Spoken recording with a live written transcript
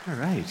All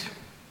right.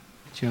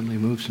 Gently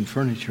move some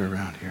furniture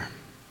around here.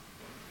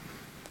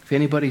 If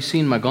anybody's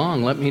seen my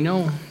gong, let me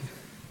know.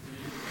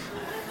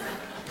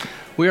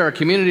 We are a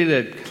community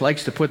that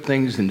likes to put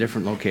things in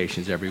different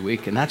locations every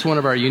week, and that's one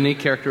of our unique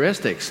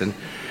characteristics. And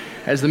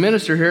as the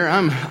minister here,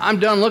 I'm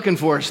done looking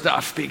for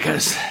stuff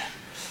because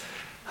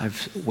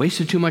I've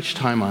wasted too much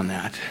time on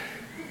that.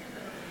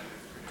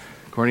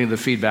 According to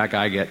the feedback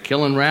I get,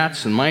 killing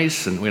rats and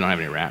mice, and we don't have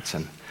any rats,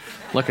 and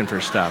looking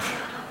for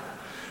stuff.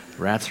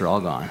 The rats are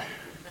all gone.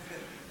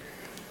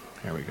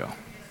 There we go.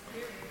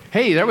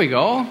 Hey, there we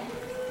go.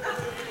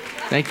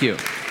 Thank you.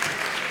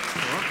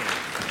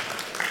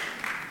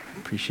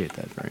 Appreciate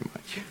that very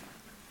much.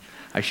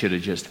 I should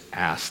have just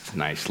asked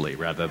nicely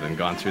rather than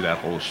gone through that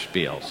whole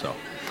spiel. So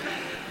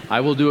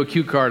I will do a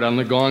cue card on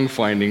the gong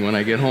finding when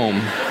I get home.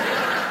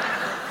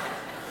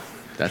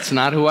 That's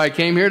not who I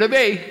came here to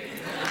be.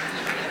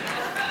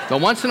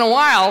 But once in a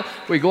while,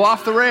 we go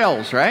off the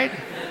rails, right?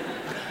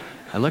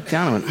 I looked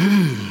down and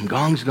went,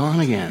 gong's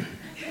gone again.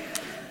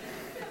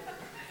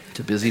 It's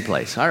a busy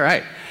place. All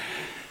right.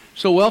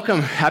 So welcome.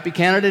 Happy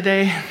Canada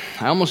Day.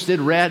 I almost did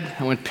red.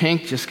 I went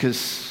pink just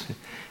because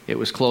it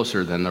was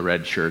closer than the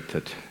red shirt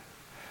that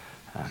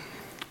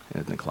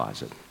in the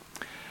closet.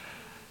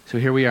 So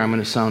here we are. I'm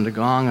going to sound a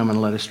gong. I'm going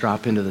to let us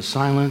drop into the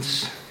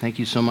silence. Thank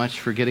you so much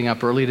for getting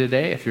up early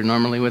today. If you're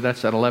normally with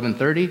us at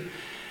 11:30,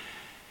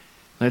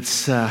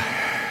 let's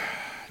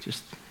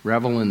just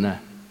revel in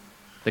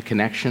the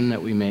connection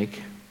that we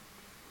make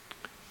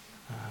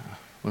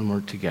when we're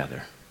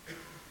together.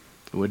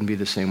 It wouldn't be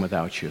the same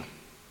without you.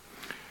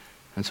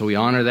 And so we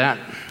honor that,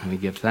 and we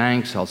give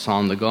thanks. I'll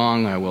sound the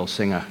gong. I will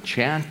sing a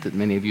chant that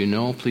many of you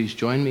know. Please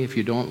join me. If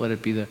you don't, let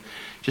it be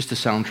just a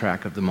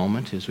soundtrack of the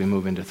moment as we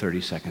move into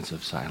 30 seconds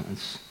of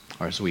silence,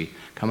 or as we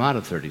come out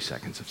of 30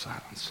 seconds of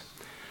silence.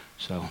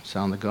 So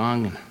sound the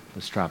gong, and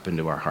let's drop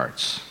into our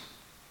hearts.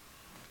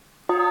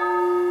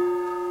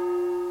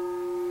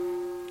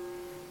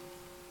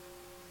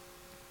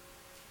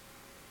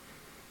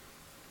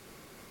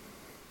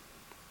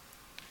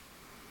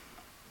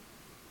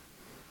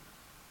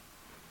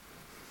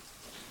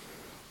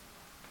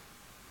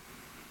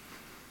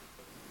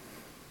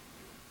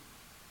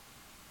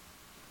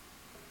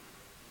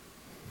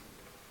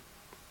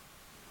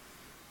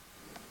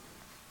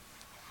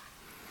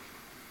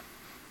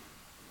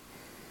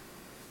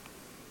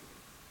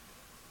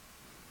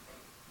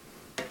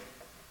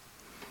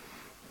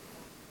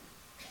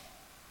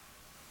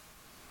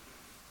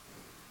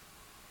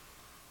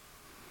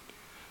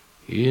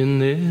 In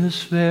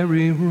this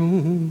very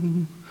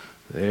room,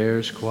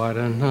 there's quite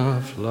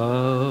enough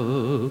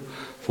love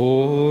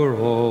for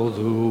all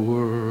the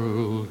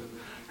world.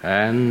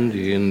 And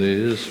in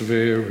this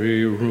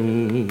very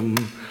room,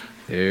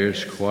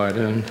 there's quite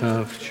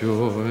enough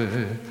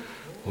joy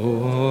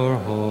for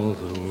all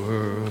the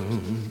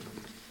world.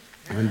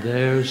 And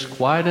there's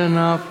quite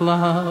enough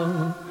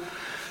love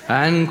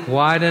and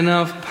quite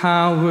enough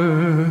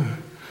power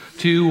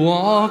to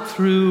walk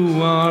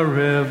through our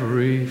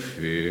every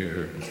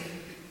fear.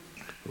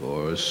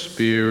 For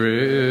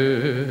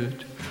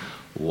Spirit,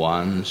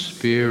 one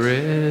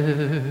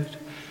Spirit,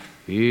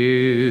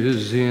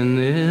 is in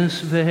this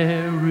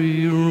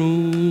very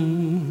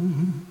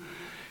room,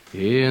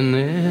 in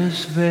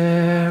this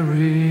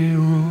very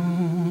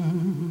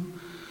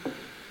room,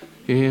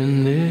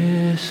 in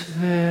this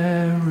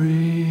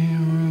very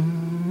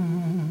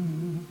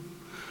room.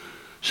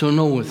 So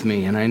know with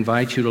me, and I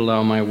invite you to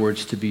allow my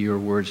words to be your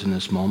words in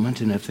this moment,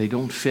 and if they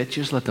don't fit,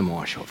 just let them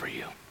wash over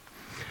you.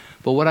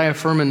 But what I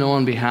affirm and know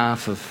on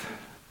behalf of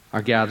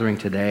our gathering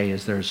today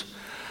is there's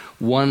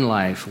one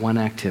life, one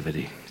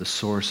activity, the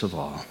source of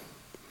all.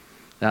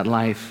 That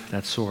life,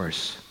 that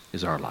source,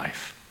 is our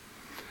life.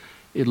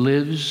 It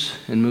lives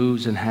and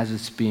moves and has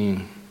its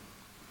being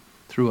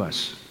through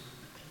us.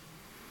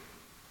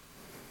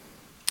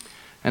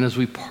 And as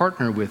we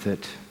partner with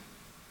it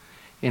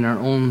in our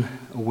own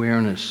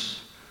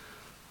awareness,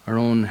 our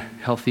own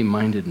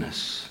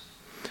healthy-mindedness,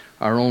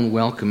 our own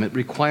welcome, it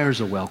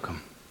requires a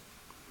welcome.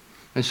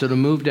 And so to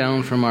move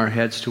down from our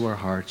heads to our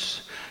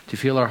hearts, to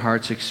feel our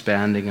hearts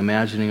expanding,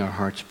 imagining our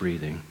hearts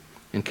breathing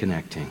and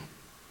connecting,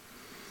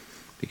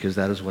 because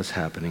that is what's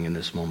happening in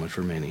this moment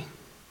for many.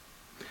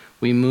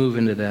 We move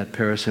into that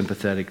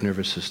parasympathetic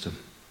nervous system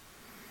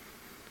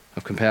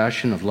of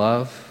compassion, of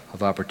love,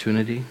 of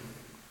opportunity,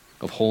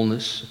 of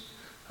wholeness,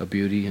 of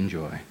beauty and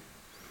joy.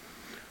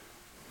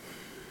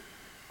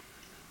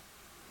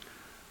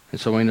 And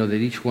so I know that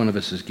each one of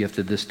us is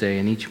gifted this day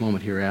and each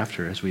moment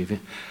hereafter as we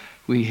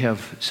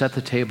have set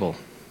the table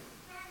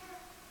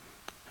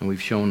and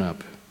we've shown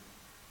up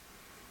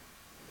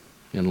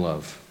in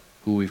love,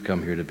 who we've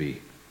come here to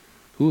be.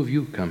 Who have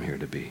you come here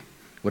to be?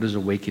 What is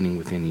awakening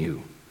within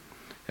you?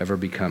 Ever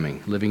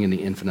becoming, living in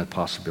the infinite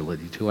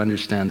possibility, to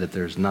understand that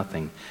there's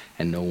nothing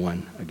and no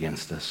one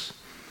against us.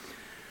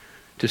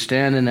 To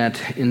stand in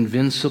that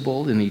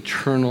invincible and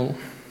eternal,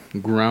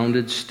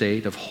 grounded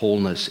state of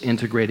wholeness,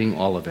 integrating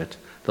all of it,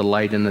 the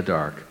light and the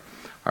dark,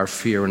 our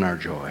fear and our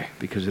joy,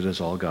 because it is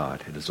all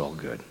God, it is all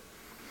good.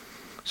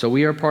 So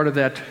we are part of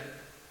that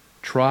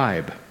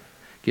tribe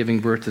giving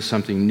birth to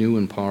something new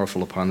and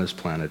powerful upon this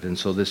planet. And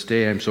so this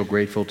day I'm so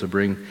grateful to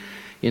bring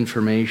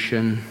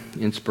information,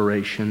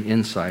 inspiration,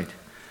 insight,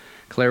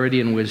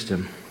 clarity and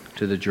wisdom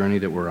to the journey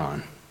that we're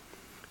on,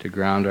 to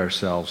ground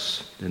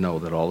ourselves, to know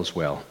that all is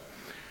well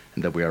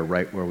and that we are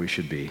right where we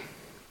should be,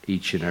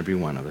 each and every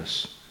one of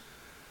us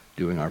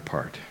doing our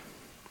part,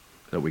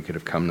 that we could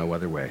have come no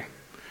other way.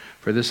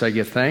 For this I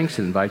give thanks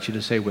and invite you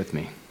to say with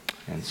me,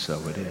 and so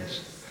it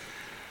is.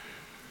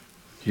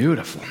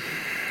 Beautiful,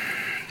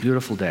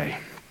 beautiful day.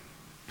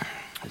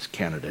 It's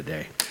Canada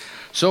Day.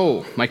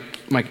 So my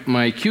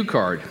cue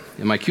card,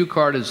 and my cue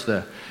card is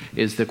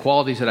the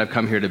qualities that I've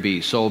come here to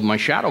be. So my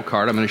shadow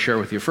card I'm going to share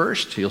with you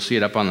first. You'll see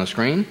it up on the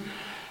screen.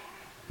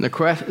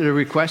 The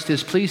request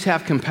is, please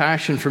have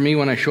compassion for me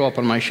when I show up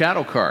on my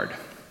shadow card,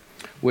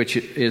 which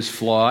is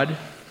flawed,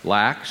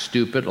 lack,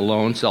 stupid,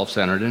 alone,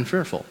 self-centered, and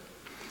fearful.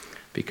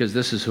 Because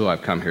this is who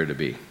I've come here to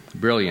be.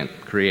 Brilliant,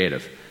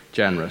 creative,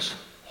 generous,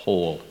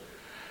 whole,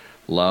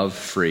 love,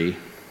 free,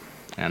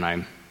 and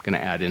I'm going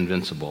to add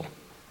invincible.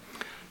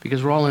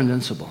 Because we're all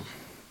invincible.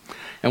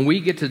 And we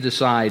get to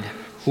decide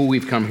who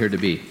we've come here to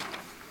be.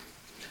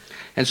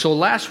 And so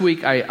last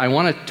week, I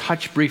want to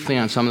touch briefly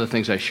on some of the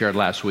things I shared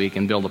last week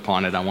and build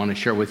upon it. I want to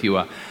share with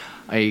you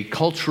a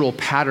cultural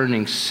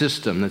patterning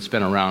system that's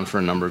been around for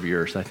a number of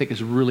years. I think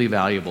is really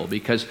valuable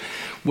because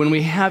when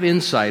we have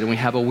insight and we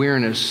have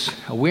awareness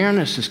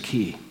is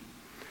key.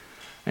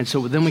 And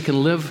so then we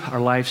can live our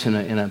lives in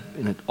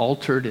an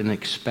altered and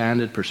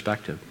expanded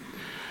perspective.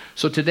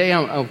 So today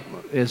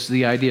is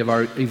the idea of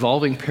our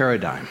evolving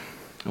paradigm,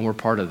 and we're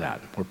part of that.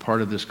 We're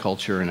part of this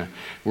culture, and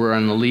we're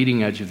on the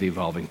leading edge of the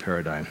evolving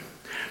paradigm.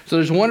 So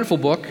there's a wonderful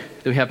book.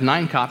 We have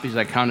 9 copies.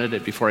 I counted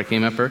it before I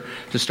came up here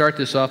to start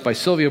this off, by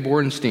Sylvia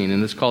Boorstein,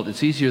 and it's called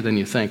It's Easier Than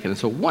You Think, and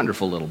it's a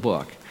wonderful little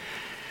book.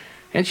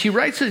 And she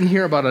writes in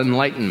here about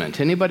enlightenment.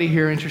 Anybody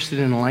here interested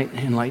in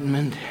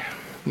enlightenment?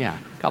 Yeah,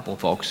 a couple of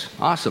folks.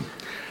 Awesome.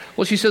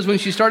 Well, she says when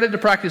she started to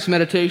practice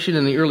meditation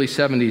in the early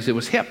 70s, it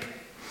was hip.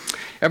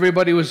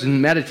 Everybody was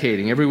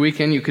meditating. Every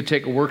weekend you could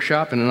take a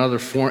workshop in another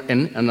form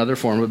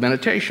of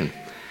meditation.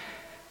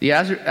 The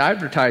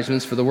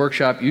advertisements for the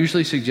workshop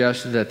usually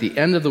suggested that at the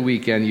end of the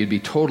weekend you'd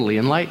be totally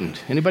enlightened.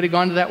 Anybody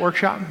gone to that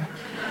workshop?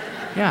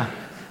 Yeah.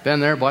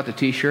 Been there, bought the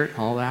t-shirt,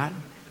 all that.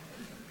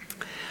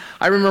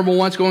 I remember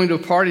once going to a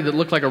party that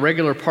looked like with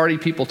regular party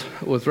people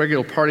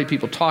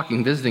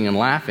talking, visiting, and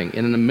laughing.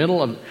 And in the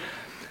middle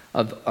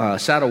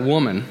sat a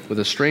woman with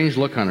a strange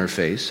look on her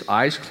face,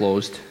 eyes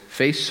closed,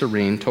 face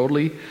serene,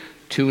 totally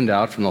tuned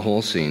out from the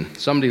whole scene.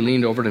 Somebody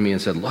leaned over to me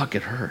and said, "Look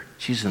at her,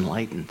 she's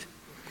enlightened."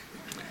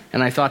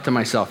 And I thought to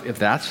myself, if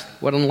that's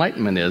what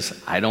enlightenment is,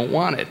 I don't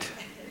want it.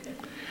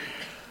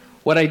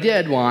 What I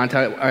did want, or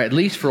at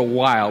least for a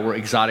while, were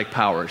exotic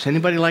powers.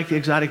 Anybody like the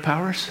exotic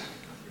powers?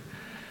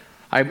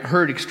 I've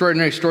heard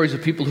extraordinary stories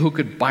of people who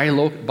could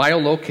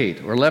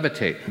biolocate or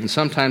levitate. And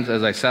sometimes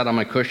as I sat on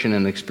my cushion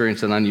and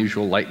experienced an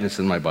unusual lightness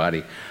in my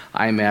body,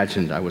 I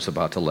imagined I was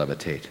about to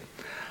levitate.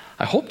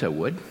 I hoped I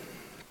would.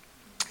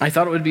 I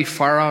thought it would be a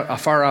far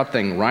out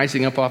thing,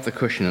 rising up off the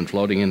cushion and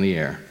floating in the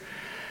air.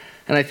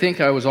 And I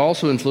think I was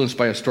also influenced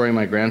by a story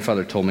my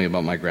grandfather told me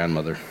about my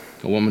grandmother,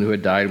 a woman who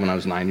had died when I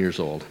was 9 years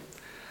old.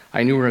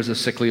 I knew her as a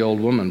sickly old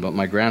woman, but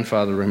my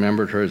grandfather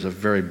remembered her as a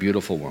very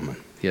beautiful woman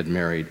he had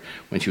married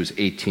when she was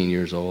 18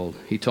 years old.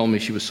 He told me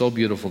she was so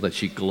beautiful that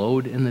she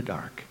glowed in the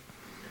dark.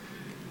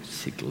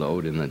 She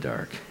glowed in the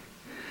dark.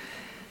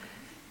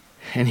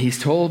 And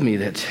he's told me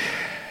that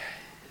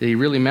he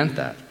really meant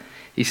that.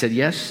 He said,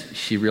 yes,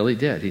 she really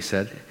did. He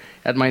said,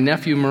 at my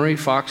nephew Murray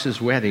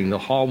Fox's wedding, the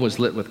hall was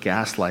lit with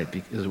gaslight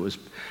because it was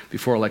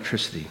before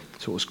electricity.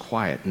 So it was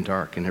quiet and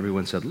dark. And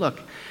everyone said,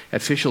 look,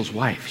 at Fischel's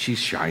wife, she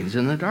shines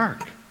in the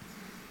dark.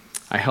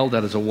 I held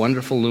that as a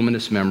wonderful,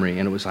 luminous memory,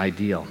 and it was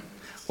ideal.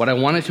 What I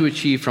wanted to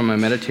achieve from my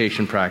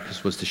meditation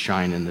practice was to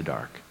shine in the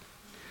dark.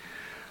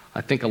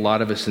 I think a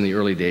lot of us in the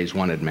early days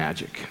wanted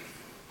magic.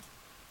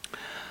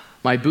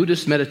 My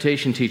Buddhist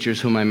meditation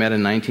teachers, whom I met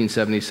in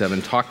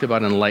 1977, talked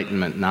about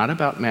enlightenment, not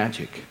about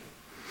magic.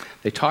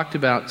 They talked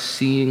about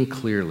seeing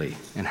clearly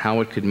and how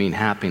it could mean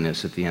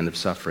happiness at the end of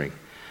suffering.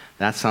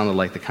 That sounded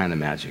like the kind of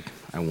magic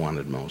I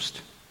wanted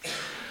most.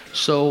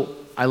 So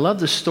I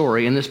love the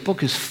story, and this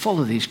book is full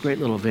of these great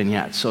little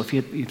vignettes. So if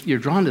you're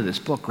drawn to this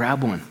book,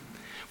 grab one.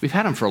 We've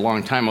had them for a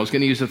long time. I was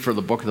going to use it for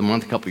the book of the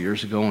month a couple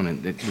years ago,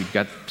 and we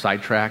got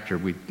sidetracked or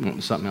we went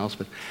with something else.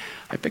 But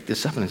I picked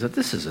this up and I said,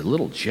 this is a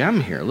little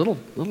gem here, little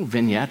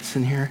vignettes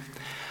in here.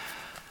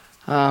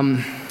 But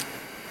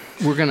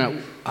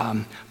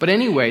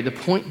anyway, the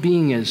point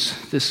being is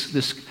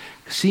this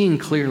seeing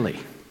clearly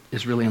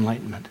is really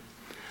enlightenment.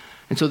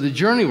 And so the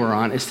journey we're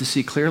on is to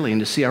see clearly and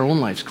to see our own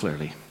lives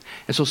clearly.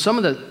 And so some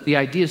of the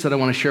ideas that I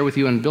want to share with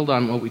you and build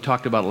on what we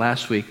talked about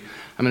last week,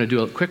 I'm going to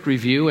do a quick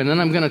review, and then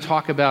I'm going to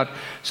talk about,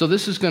 so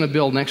this is going to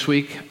build next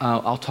week,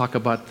 I'll talk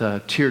about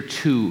the Tier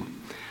 2,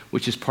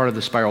 which is part of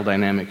the spiral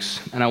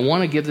dynamics. And I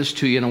want to give this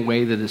to you in a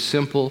way that is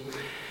simple,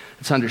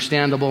 It's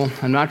understandable.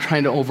 I'm not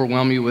trying to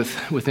overwhelm you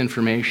with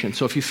information.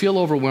 So if you feel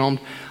overwhelmed,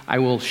 I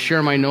will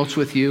share my notes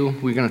with you.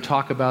 We're going to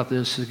talk about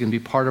this. It's going to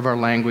be part of our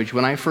language.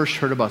 When I first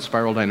heard about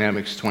spiral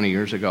dynamics 20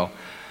 years ago,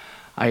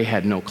 I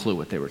had no clue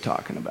what they were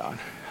talking about.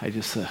 I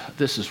just,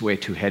 this is way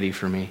too heady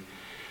for me.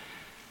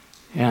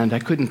 And I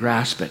couldn't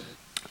grasp it.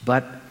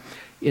 But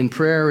in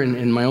prayer and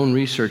in my own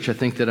research, I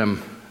think that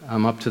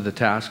I'm up to the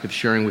task of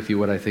sharing with you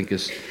what I think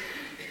is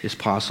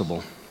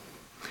possible.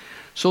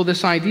 So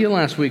this idea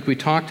last week, we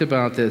talked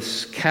about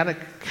this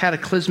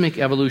cataclysmic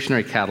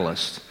evolutionary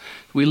catalyst.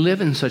 We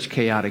live in such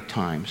chaotic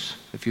times,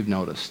 if you've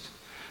noticed.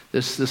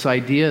 This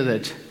idea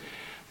that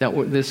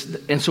this,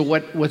 and so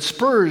what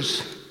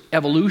spurs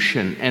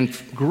evolution and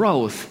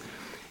growth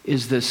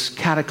is this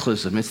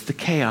cataclysm. It's the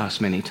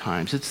chaos many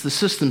times. It's the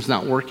system's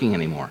not working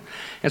anymore.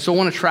 And so I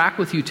want to track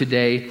with you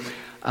today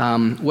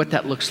what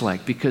that looks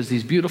like, because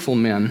these beautiful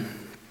men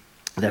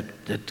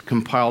that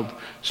compiled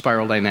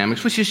Spiral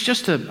Dynamics, which is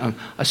just a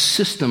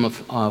system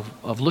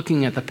of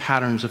looking at the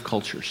patterns of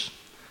cultures,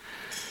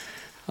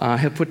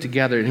 have put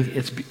together. And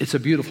it's a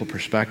beautiful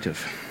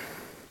perspective.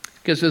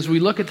 Because as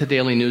we look at the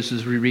daily news,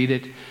 as we read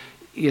it,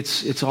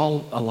 it's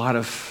all a lot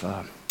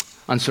of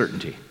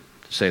uncertainty,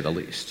 to say the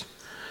least.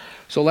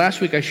 So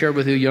last week I shared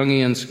with you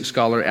Jungian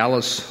scholar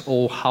Alice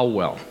O.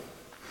 Howell.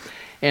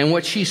 And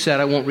what she said,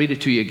 I won't read it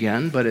to you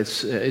again, but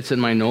it's in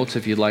my notes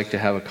if you'd like to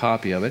have a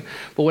copy of it.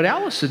 But what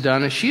Alice had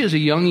done is she is a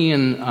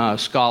Jungian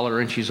scholar,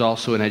 and she's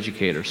also an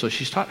educator. So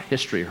she's taught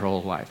history her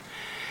whole life.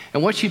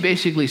 And what she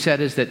basically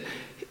said is that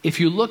if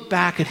you look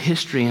back at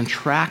history and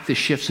track the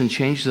shifts and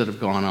changes that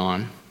have gone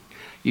on,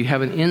 you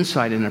have an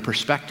insight and a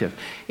perspective.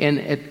 And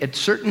at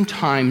certain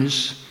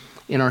times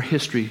in our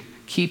history,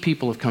 key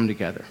people have come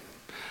together.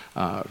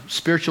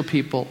 Spiritual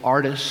people,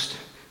 artists,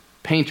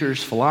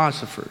 painters,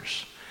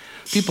 philosophers,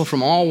 people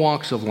from all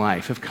walks of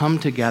life have come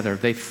together.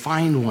 They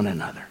find one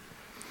another.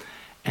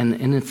 And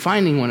in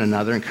finding one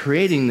another and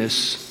creating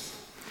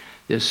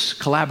this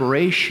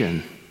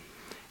collaboration,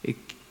 it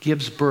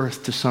gives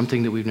birth to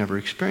something that we've never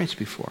experienced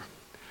before.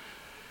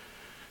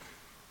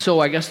 So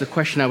I guess the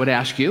question I would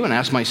ask you and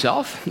ask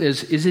myself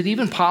is it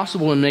even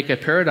possible to make a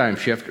paradigm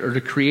shift or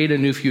to create a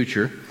new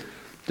future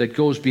that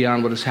goes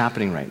beyond what is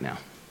happening right now?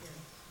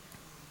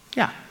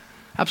 Yeah,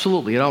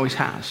 absolutely. It always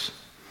has.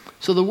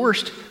 So the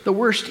worst,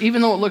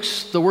 even though it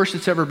looks the worst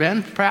it's ever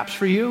been, perhaps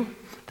for you,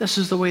 this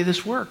is the way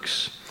this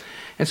works.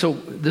 And so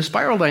the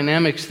spiral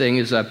dynamics thing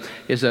it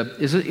is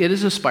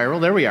a spiral.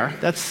 There we are.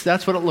 That's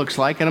what it looks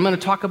like. And I'm going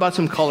to talk about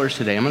some colors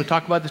today. I'm going to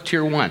talk about the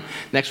tier 1.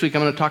 Next week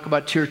I'm going to talk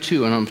about tier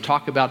 2, and I'm going to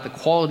talk about the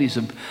qualities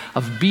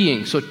of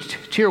being. So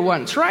tier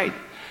 1, that's right.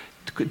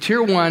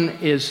 Tier 1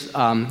 is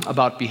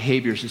about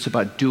behaviors. It's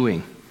about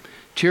doing.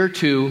 Tier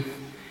 2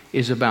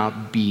 is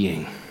about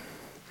being.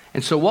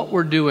 And so what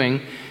we're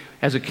doing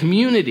as a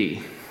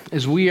community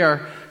is we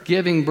are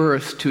giving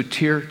birth to a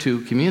tier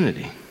 2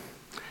 community.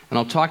 And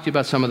I'll talk to you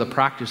about some of the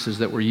practices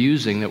that we're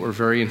using that were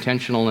very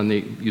intentional, and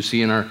you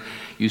see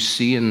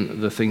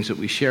in the things that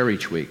we share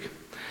each week.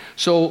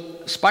 So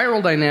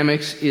spiral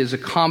dynamics is a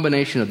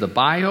combination of the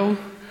bio,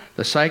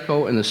 the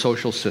psycho, and the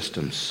social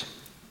systems.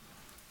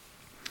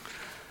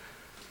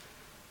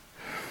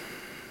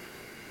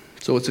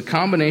 So it's a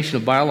combination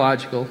of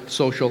biological,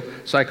 social,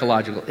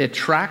 psychological. It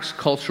tracks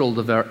cultural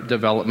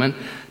development,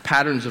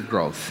 patterns of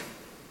growth.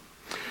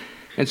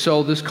 And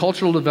so this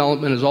cultural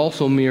development is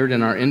also mirrored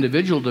in our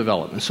individual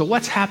development. So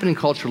what's happening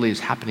culturally is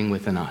happening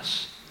within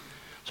us.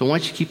 So I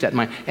want you to keep that in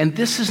mind. And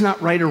this is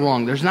not right or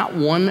wrong. There's not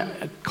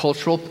one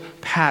cultural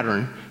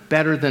pattern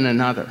better than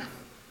another.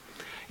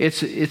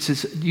 It's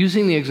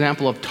using the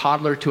example of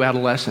toddler to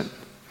adolescent.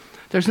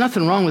 There's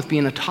nothing wrong with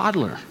being a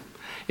toddler.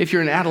 If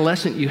you're an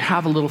adolescent, you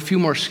have a few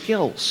more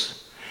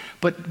skills.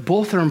 But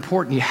both are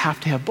important. You have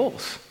to have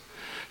both.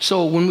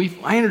 So when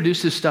I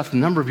introduced this stuff a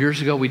number of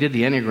years ago, we did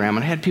the Enneagram, and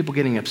I had people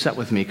getting upset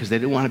with me because they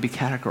didn't want to be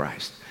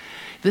categorized.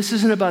 This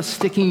isn't about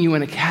sticking you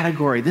in a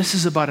category. This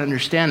is about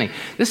understanding.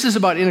 This is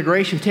about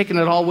integration, taking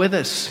it all with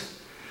us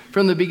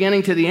from the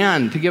beginning to the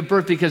end to give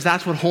birth, because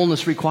that's what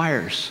wholeness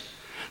requires.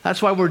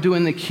 That's why we're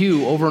doing the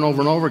Q over and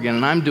over and over again,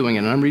 and I'm doing it,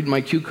 and I'm reading my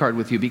Q card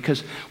with you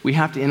because we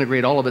have to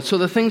integrate all of it. So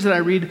the things that I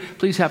read,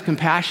 please have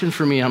compassion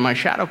for me on my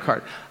shadow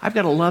card. I've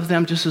got to love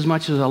them just as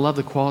much as I love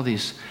the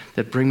qualities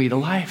that bring me to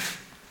life.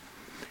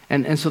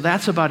 And so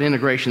that's about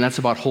integration. That's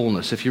about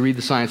wholeness. If you read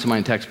the Science of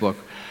Mind textbook,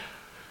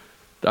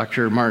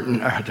 Dr. Martin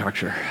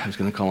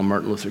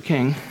Luther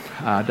King,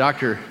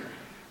 Dr.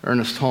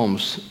 Ernest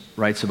Holmes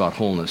writes about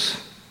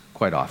wholeness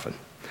quite often.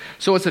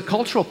 So it's a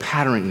cultural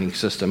patterning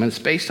system, and it's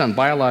based on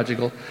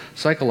biological,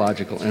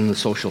 psychological, and the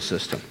social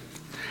system.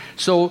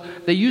 So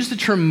they use the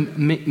term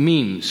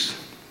memes,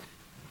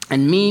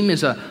 and meme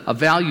is a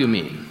value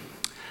meme.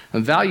 A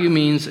value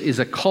means is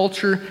to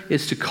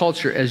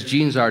culture as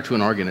genes are to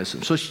an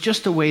organism. So it's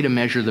just a way to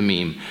measure the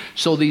meme.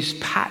 So these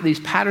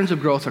patterns of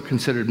growth are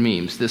considered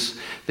memes.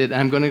 That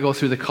I'm going to go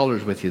through the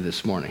colors with you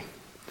this morning.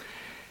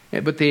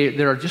 But they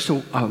are just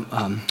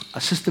a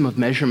system of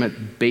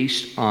measurement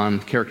based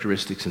on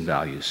characteristics and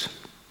values.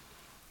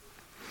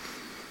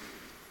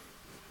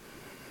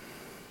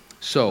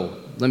 So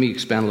let me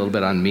expand a little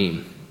bit on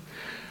meme.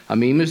 A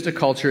meme is to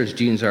culture as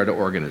genes are to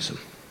organism.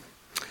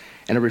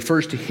 And it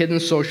refers to hidden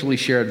socially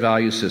shared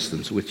value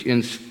systems which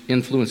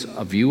influence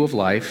a view of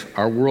life,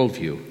 our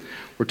worldview.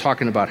 We're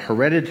talking about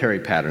hereditary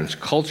patterns,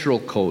 cultural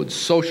codes,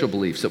 social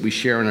beliefs that we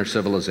share in our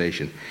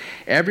civilization.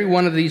 Every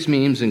one of these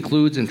memes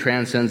includes and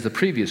transcends the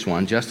previous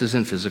one, just as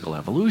in physical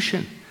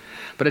evolution.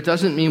 But it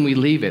doesn't mean we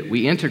leave it.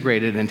 We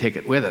integrate it and take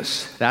it with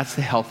us. That's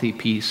the healthy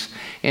piece.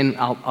 And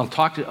I'll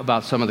talk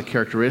about some of the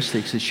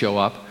characteristics that show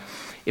up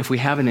if we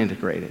haven't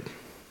integrated.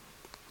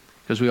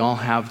 Because we all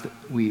have,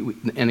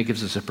 and it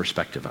gives us a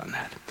perspective on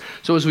that.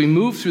 So as we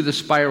move through the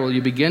spiral,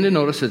 you begin to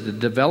notice that the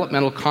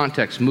developmental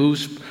context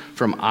moves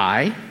from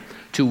I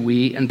to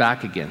we and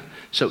back again.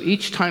 So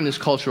each time this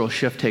cultural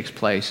shift takes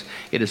place,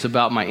 it is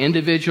about my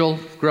individual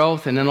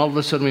growth, and then all of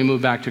a sudden we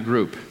move back to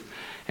group.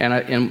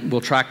 And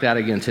we'll track that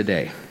again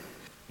today.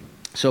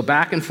 So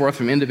back and forth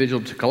from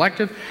individual to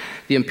collective,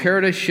 the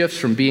imperative shifts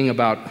from being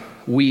about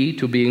we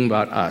to being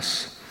about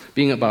us,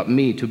 being about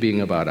me to being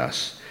about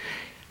us.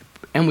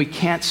 And we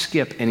can't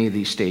skip any of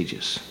these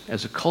stages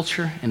as a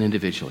culture and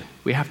individually.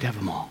 We have to have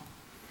them all.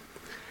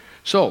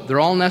 So they're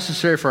all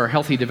necessary for our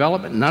healthy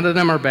development. None of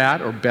them are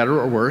bad or better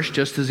or worse,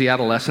 just as the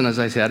adolescent, as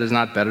I said, is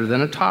not better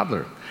than a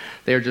toddler.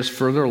 They are just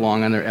further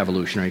along on their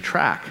evolutionary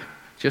track.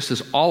 Just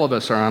as all of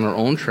us are on our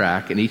own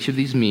track, and each of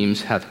these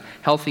memes have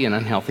healthy and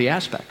unhealthy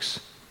aspects.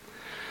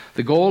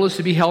 The goal is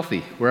to be healthy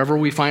wherever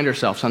we find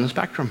ourselves on the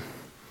spectrum.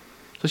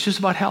 So it's just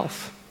about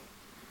health.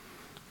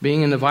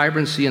 Being in the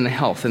vibrancy and the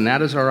health, and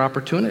that is our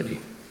opportunity.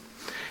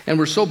 And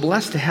we're so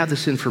blessed to have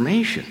this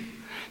information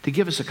to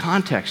give us a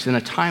context in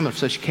a time of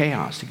such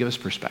chaos, to give us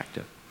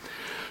perspective.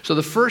 So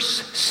the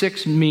first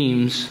 6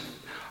 memes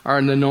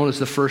are known as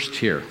the first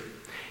tier.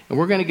 And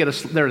we're going to get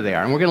us, there they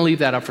are, and we're going to leave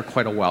that up for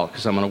quite a while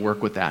because I'm going to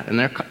work with that. And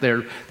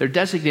they're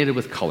designated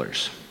with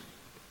colors.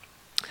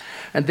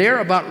 And they are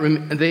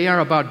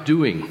about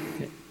doing.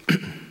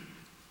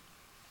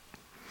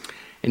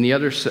 And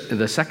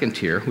the second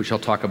tier, which I'll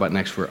talk about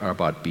next, are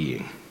about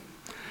being.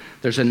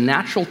 There's a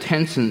natural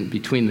tension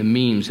between the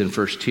memes in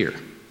first tier.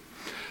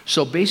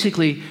 So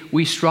basically,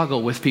 we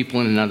struggle with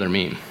people in another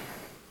meme.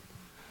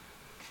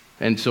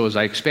 And so as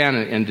I expand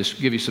and just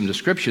give you some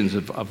descriptions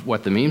of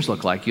what the memes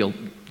look like,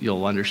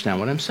 you'll understand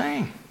what I'm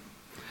saying.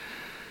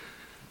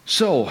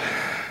 So,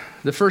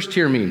 the first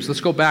tier memes.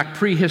 Let's go back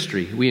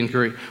prehistory. We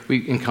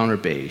encounter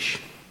beige.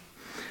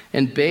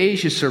 And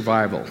beige is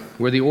survival,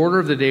 where the order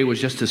of the day was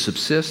just to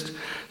subsist.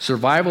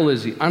 Survival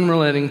is the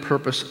unrelenting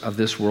purpose of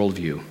this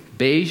worldview.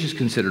 Beige is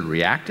considered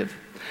reactive.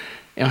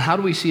 And how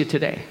do we see it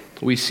today?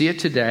 We see it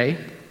today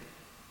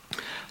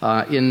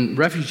in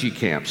refugee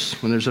camps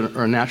when there's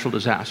a natural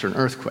disaster, an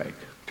earthquake,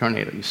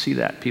 tornado. You see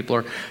that. People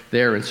are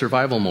there in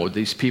survival mode.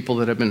 These people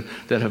that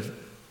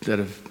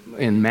have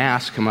en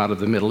masse come out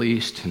of the Middle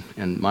East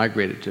and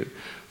migrated to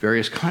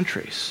various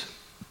countries.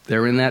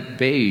 They're in that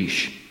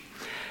beige.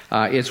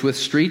 It's with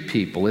street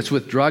people. It's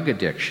with drug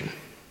addiction.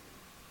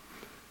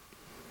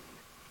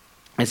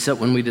 And so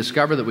when we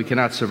discover that we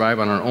cannot survive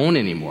on our own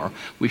anymore,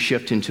 we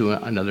shift into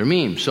another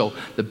meme. So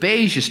the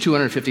beige is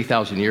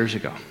 250,000 years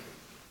ago.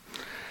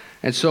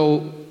 And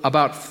so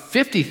about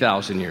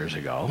 50,000 years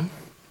ago,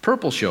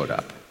 purple showed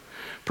up.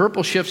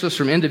 Purple shifts us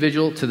from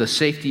individual to the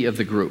safety of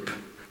the group.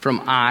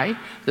 From I,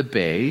 the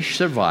beige,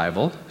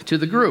 survival, to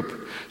the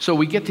group. So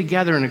we get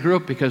together in a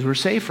group because we're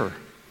safer.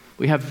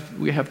 We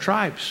have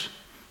tribes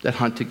that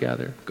hunt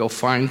together, go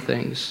find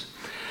things.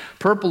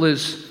 Purple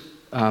is,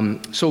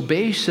 so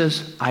beige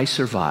says, I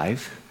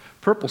survive.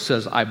 Purple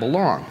says, I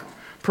belong.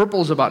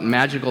 Purple is about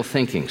magical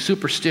thinking,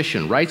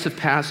 superstition, rites of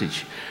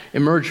passage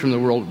emerge from the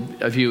world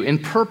view. In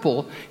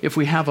purple, if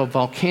we have a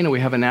volcano, we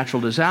have a natural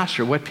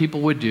disaster, what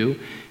people would do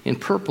in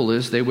purple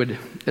is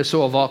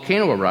so a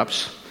volcano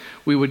erupts,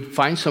 we would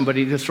find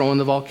somebody to throw in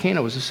the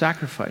volcano as a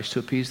sacrifice to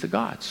appease the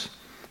gods.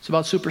 It's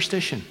about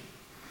superstition.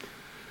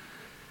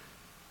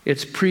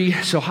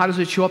 So how does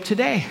it show up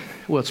today?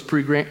 Well, it's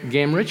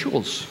pre-game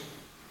rituals.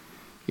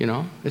 You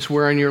know, it's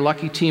wearing your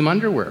Lucky Team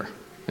underwear.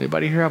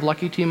 Anybody here have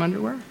Lucky Team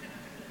underwear?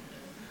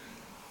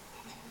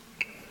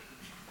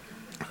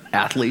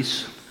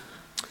 Athletes,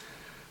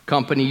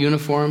 company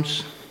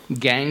uniforms,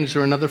 gangs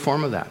are another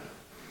form of that.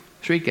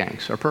 Street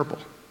gangs are purple.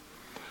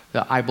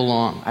 I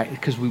belong,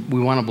 because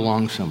we want to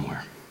belong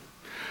somewhere.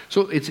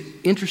 So it's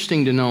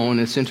interesting to know, and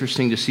it's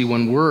interesting to see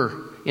when we're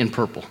in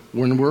purple,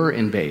 when we're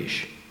in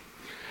beige.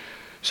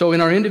 So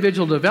in our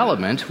individual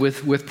development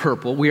with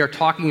purple, we are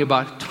talking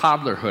about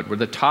toddlerhood, where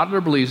the toddler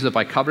believes that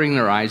by covering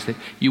their eyes, that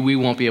we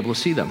won't be able to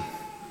see them.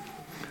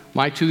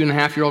 My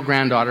 2.5-year-old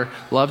granddaughter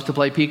loves to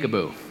play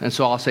peekaboo, and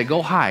so I'll say,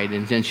 go hide,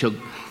 and then she'll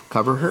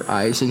cover her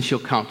eyes and she'll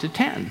count to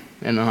 10,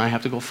 and then I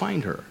have to go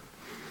find her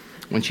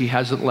when she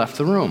hasn't left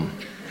the room.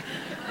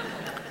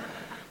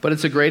 But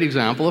it's a great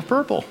example of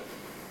purple.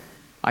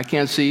 I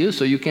can't see you,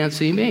 so you can't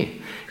see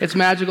me. It's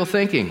magical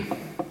thinking.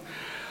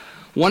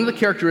 One of the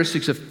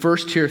characteristics of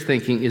first-tier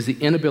thinking is the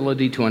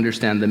inability to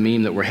understand the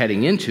meme that we're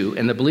heading into,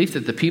 and the belief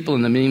that the people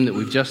in the meme that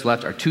we've just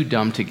left are too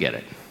dumb to get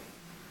it.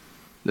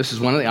 This is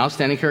one of the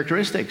outstanding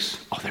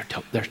characteristics. Oh,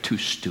 they're too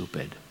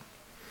stupid.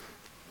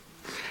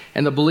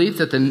 and the belief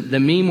that the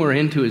meme we're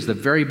into is the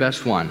very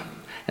best one.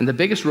 And the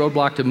biggest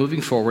roadblock to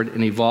moving forward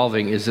and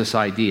evolving is this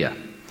idea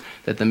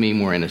that the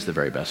meme we're in is the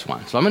very best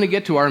one. So I'm going to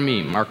get to our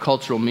meme, our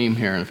cultural meme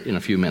here in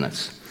a few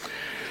minutes.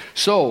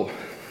 So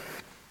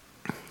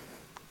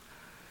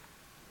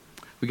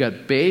we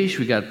got beige,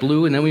 we got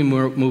blue, and then we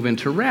move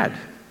into red.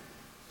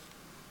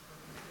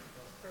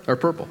 Or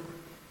purple.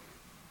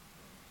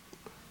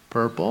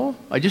 Purple?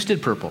 I just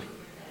did purple.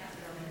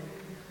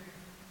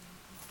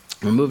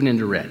 We're moving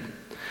into red.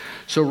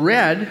 So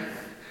red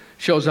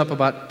shows up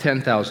about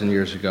 10,000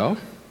 years ago.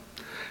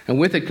 And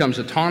with it comes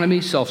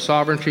autonomy,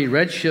 self-sovereignty.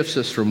 Red shifts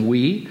us from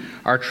we,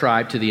 our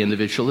tribe, to the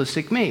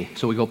individualistic me.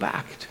 So we go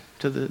back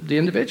to the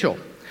individual.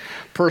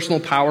 Personal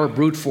power,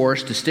 brute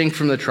force, distinct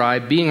from the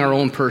tribe, being our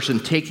own person,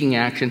 taking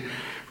action.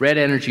 Red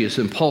energy is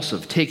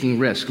impulsive, taking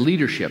risk,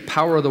 leadership,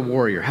 power of the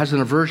warrior, has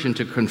an aversion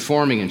to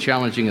conforming and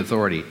challenging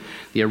authority,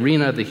 the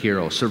arena of the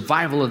hero,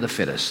 survival of the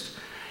fittest.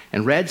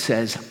 And red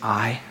says,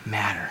 I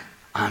matter,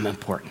 I'm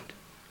important.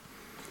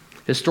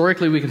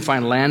 Historically, we can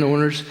find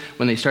landowners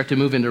when they start to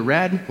move into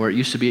red, where it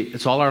used to be,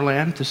 it's all our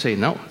land, to say,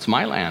 no, it's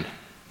my land.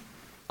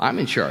 I'm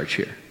in charge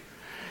here.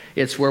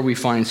 It's where we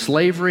find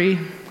slavery,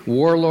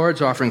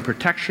 warlords offering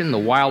protection, the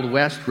Wild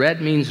West. Red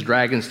means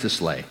dragons to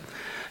slay.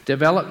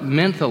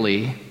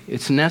 Developmentally,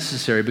 it's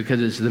necessary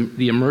because it's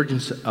the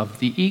emergence of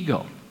the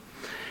ego.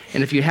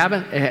 And if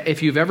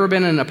you've ever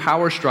been in a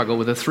power struggle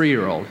with a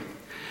 3-year-old,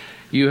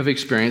 you have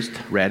experienced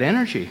red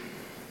energy.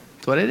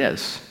 That's what it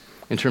is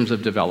in terms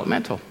of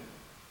developmental.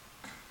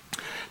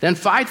 Then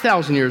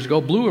 5,000 years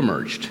ago, blue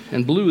emerged.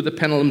 And blue, the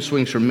pendulum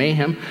swings from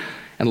mayhem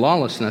and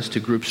lawlessness to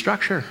group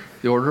structure,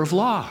 the order of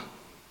law.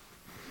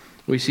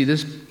 We see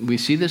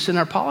this in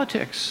our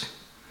politics.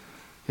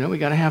 You know, we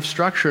got to have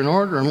structure and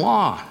order and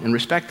law and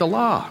respect the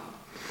law.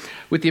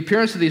 With the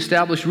appearance of the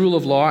established rule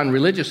of law and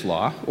religious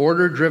law,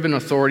 order-driven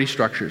authority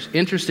structures.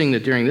 Interesting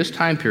that during this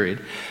time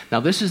period, now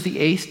this is the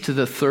 8th to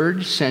the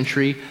 3rd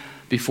century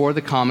before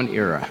the Common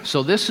Era.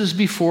 So this is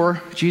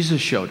before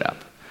Jesus showed up.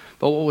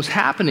 But what was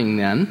happening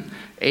then,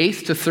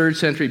 8th to 3rd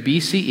century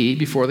BCE,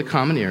 before the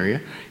Common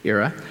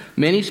Era,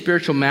 many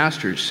spiritual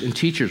masters and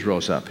teachers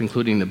rose up,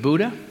 including the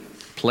Buddha,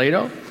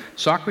 Plato,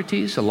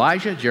 Socrates,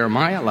 Elijah,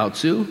 Jeremiah, Lao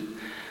Tzu.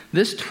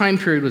 This time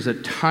period was a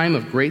time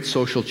of great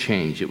social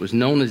change. It was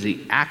known as the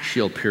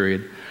axial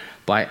period.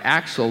 By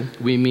axial,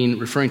 we mean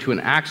referring to an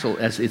axle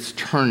as it's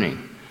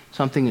turning.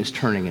 Something is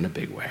turning in a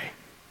big way.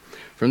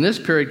 From this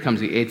period comes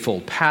the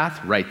Eightfold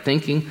Path, right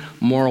thinking,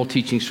 moral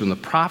teachings from the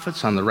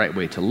prophets on the right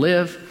way to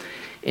live,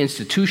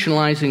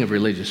 institutionalizing of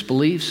religious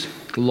beliefs,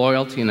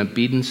 loyalty and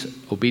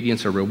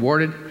obedience are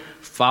rewarded,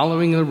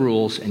 following the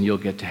rules, and you'll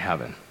get to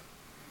heaven.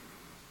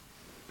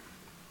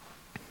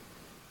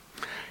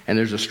 And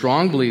there's a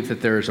strong belief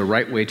that there is a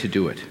right way to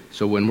do it.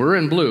 So when we're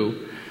in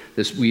blue,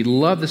 we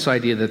love this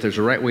idea that there's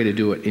a right way to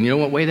do it. And you know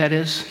what way that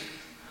is?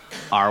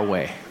 Our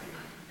way.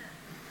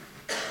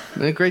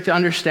 Isn't it great to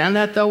understand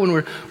that, though?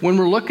 When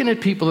we're looking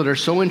at people that are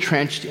so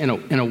entrenched in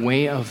a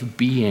way of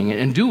being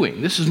and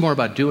doing, this is more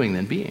about doing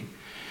than being.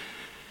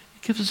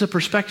 It gives us a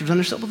perspective to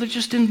understand, well, they're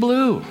just in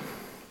blue.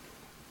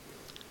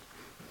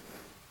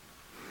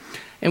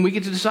 And we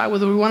get to decide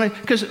whether we want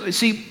to, because,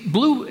 see,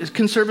 blue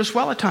can serve us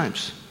well at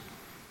times.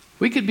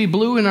 We could be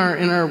blue in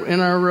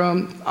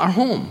our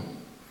home,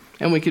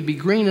 and we could be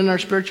green in our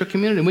spiritual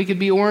community, and we could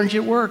be orange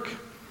at work.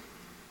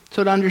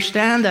 So to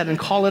understand that and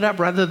call it up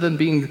rather than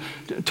being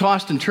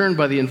tossed and turned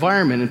by the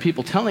environment and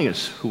people telling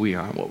us who we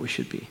are and what we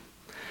should be.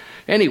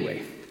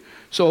 Anyway,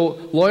 so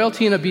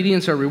loyalty and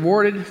obedience are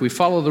rewarded. We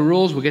follow the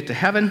rules, we'll get to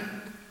heaven.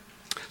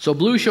 So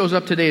blue shows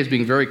up today as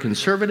being very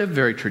conservative,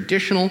 very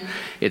traditional.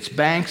 It's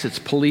banks, it's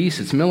police,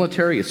 it's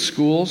military, it's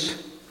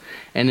schools.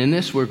 And in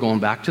this, we're going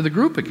back to the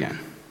group again.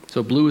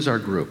 So blue is our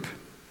group.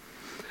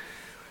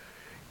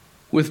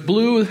 With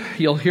blue,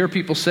 you'll hear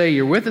people say,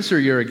 you're with us or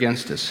you're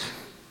against us.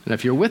 And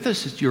if you're with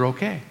us, you're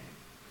okay.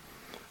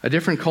 A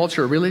different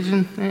culture or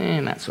religion,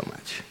 not so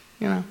much.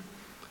 You know,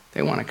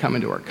 they want to come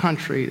into our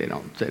country. They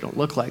don't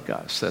look like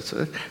us.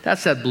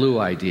 That's that blue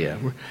idea.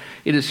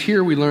 It is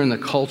here we learn the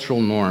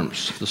cultural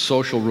norms. The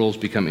social rules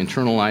become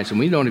internalized, and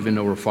we don't even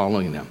know we're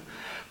following them.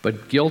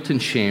 But guilt and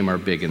shame are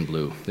big in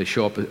blue. They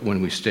show up when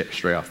we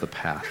stray off the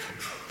path.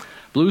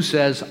 Blue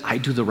says, I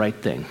do the right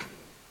thing.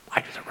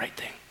 I do the right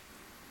thing.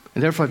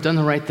 And therefore, I've done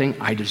the right thing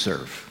I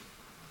deserve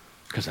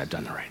because I've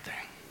done the right thing.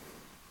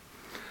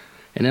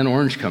 And then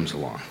orange comes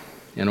along.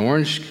 And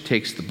orange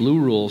takes the blue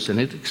rules and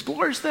it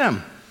explores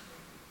them.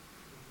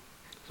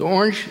 So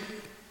orange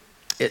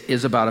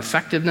is about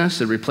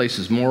effectiveness. It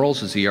replaces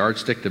morals as the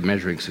yardstick of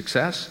measuring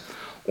success.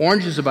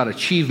 Orange is about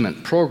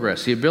achievement,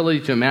 progress, the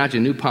ability to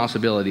imagine new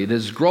possibility. It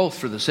is growth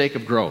for the sake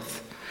of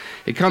growth.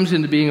 It comes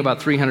into being about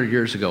 300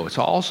 years ago. It's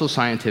also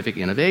scientific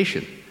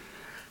innovation,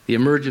 the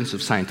emergence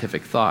of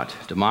scientific thought,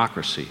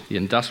 democracy, the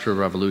Industrial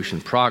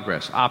Revolution,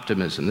 progress,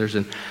 optimism. There's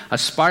an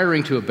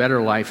aspiring to a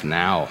better life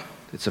now.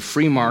 It's a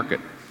free market.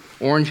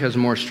 Orange has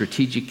more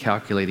strategic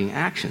calculating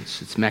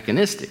actions. It's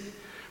mechanistic.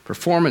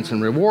 Performance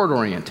and reward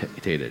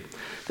orientated.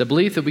 The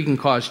belief that we can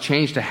cause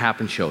change to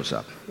happen shows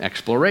up.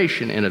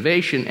 Exploration,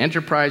 innovation,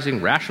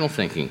 enterprising, rational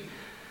thinking.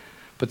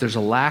 But there's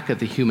a lack of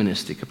the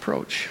humanistic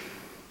approach.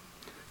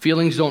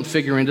 Feelings don't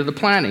figure into the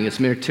planning. It's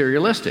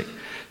materialistic.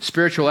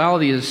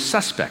 Spirituality is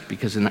suspect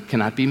because it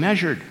cannot be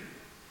measured.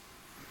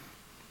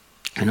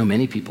 I know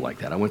many people like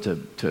that. I went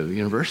to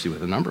university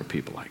with a number of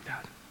people like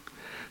that.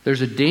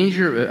 There's a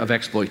danger of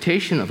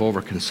exploitation, of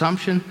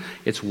overconsumption.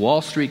 It's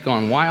Wall Street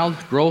gone wild,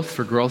 growth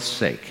for growth's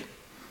sake.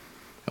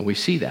 And we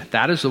see that.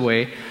 That is the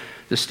way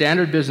the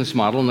standard business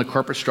model and the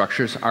corporate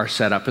structures are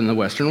set up in the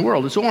Western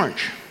world. It's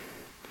orange.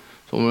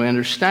 So when we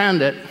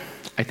understand it,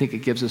 I think it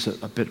gives us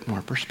a bit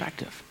more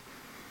perspective.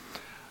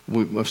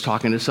 I was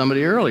talking to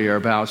somebody earlier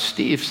about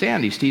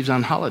Sandy. Steve's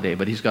on holiday,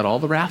 but he's got all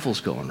the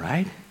raffles going,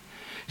 right?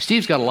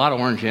 Steve's got a lot of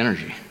orange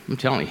energy. I'm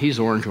telling you, he's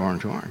orange,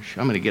 orange, orange.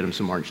 I'm going to get him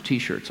some orange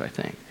t-shirts, I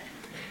think.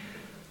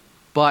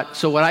 But,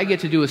 so what I get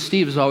to do with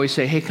Steve is always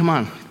say, hey, come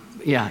on.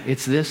 Yeah,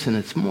 it's this and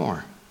it's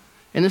more.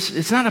 And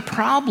it's not a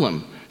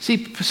problem.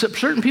 See,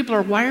 certain people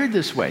are wired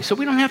this way, so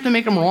we don't have to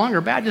make them wrong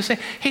or bad. Just say,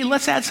 hey,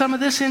 let's add some of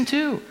this in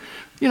too.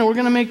 You know, we're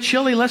going to make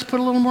chili. Let's put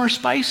a little more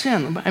spice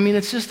in. I mean,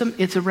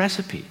 it's a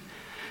recipe.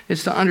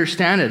 It's to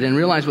understand it and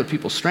realize what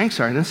people's strengths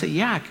are and then say,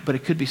 yeah, but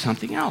it could be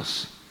something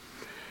else.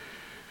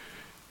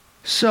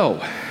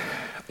 So,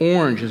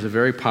 orange is a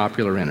very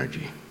popular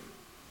energy.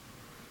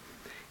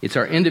 It's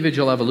our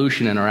individual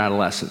evolution in our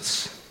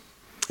adolescence.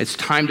 It's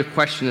time to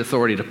question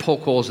authority, to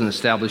poke holes in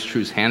established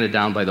truths handed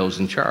down by those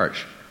in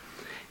charge.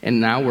 And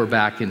now we're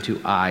back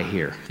into I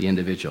here, the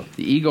individual.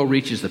 The ego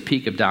reaches the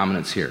peak of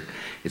dominance here.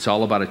 It's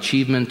all about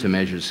achievement to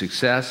measure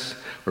success.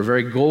 We're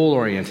very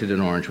goal-oriented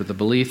in orange with the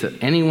belief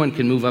that anyone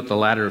can move up the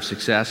ladder of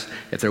success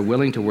if they're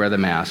willing to wear the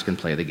mask and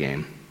play the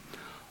game.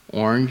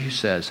 Orange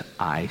says,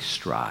 I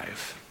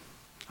strive.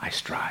 I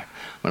strive.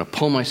 I'm going to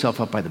pull myself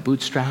up by the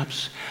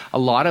bootstraps. A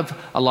lot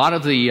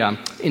of the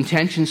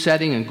intention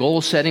setting and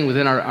goal setting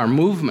within our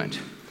movement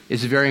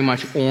is very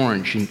much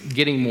orange and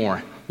getting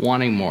more,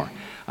 wanting more,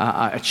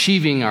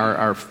 achieving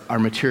our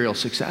material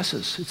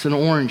successes. It's an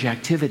orange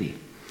activity,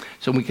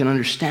 so we can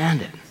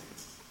understand it.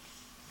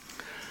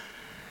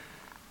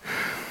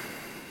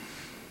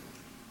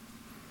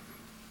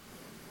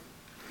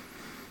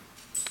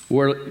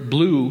 Where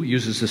blue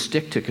uses a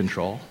stick to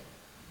control.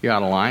 You're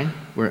out of line.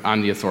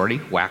 I'm the authority.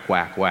 Whack,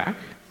 whack, whack.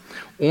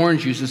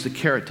 Orange uses the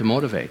carrot to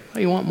motivate. Oh,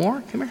 you want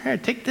more? Come here.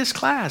 Take this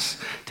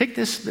class. Take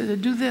this.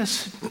 Do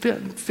this.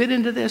 Fit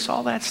into this.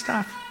 All that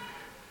stuff.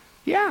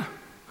 Yeah.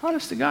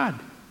 Honest to God.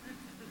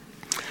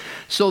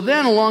 So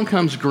then along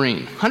comes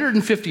green.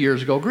 150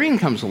 years ago, green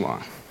comes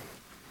along.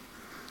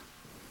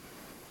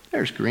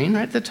 There's green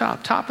right at the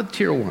top of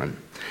tier 1.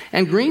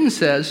 And green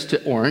says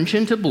to orange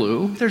and to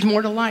blue, there's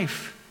more to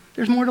life.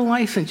 There's more to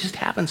life than just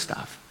having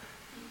stuff.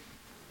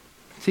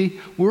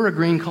 See, we're a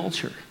green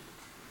culture.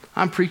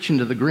 I'm preaching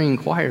to the green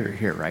choir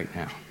here right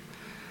now.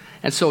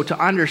 And so to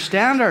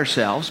understand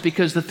ourselves,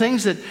 because the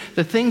things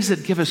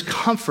that give us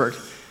comfort,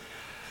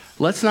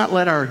 let's not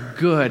let our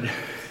good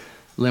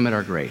limit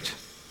our great.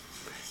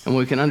 And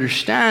when we can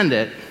understand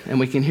it,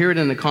 and we can hear it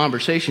in the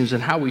conversations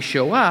and how we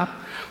show up,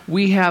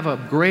 we have a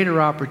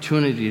greater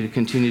opportunity to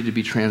continue to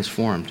be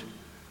transformed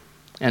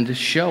and to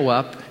show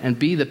up and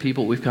be the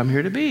people we've come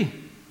here to be.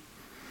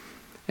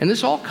 And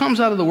this all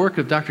comes out of the work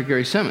of Dr.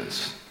 Gary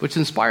Simmons, which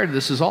inspired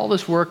this. Is all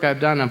this work I've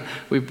done.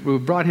 We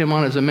brought him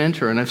on as a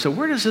mentor, and I've said,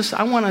 where does this,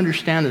 I want to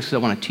understand this, because I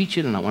want to teach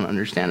it and I want to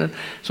understand it.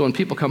 So when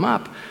people come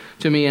up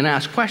to me and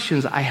ask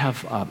questions, I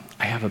have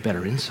a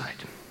better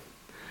insight.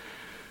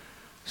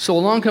 So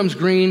along comes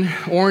green.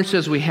 Orange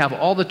says we have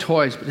all the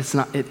toys, but it's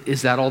not.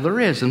 Is that all there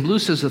is? And blue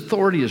says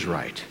authority is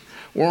right.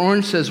 Or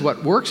orange says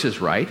what works is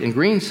right, and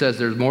green says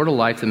there's more to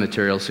life than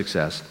material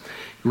success.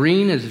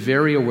 Green is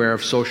very aware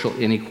of social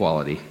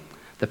inequality,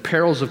 the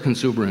perils of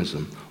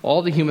consumerism,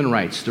 all the human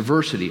rights,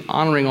 diversity,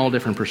 honoring all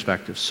different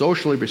perspectives,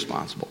 socially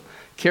responsible,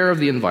 care of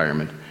the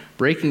environment,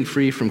 breaking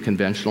free from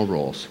conventional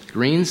roles.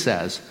 Green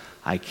says,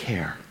 I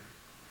care.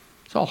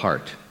 It's all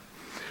heart.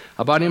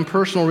 About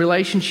impersonal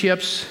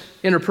relationships,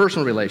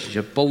 interpersonal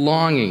relationship,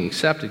 belonging,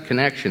 accepted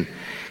connection.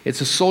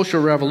 It's a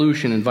social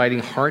revolution inviting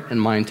heart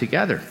and mind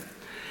together.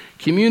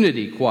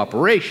 Community,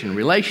 cooperation,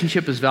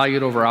 relationship is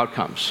valued over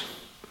outcomes.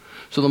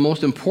 So the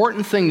most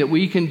important thing that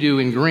we can do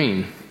in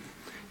green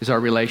is our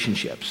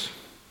relationships.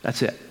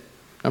 That's it.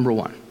 Number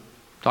 1.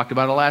 Talked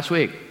about it last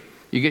week.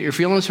 You get your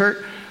feelings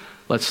hurt?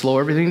 Let's slow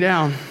everything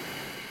down.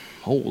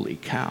 Holy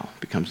cow,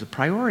 becomes the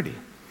priority.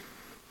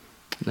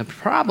 And the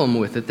problem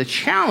with it, the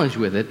challenge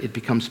with it, it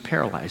becomes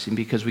paralyzing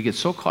because we get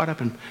so caught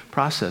up in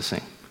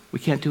processing, we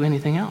can't do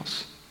anything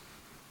else.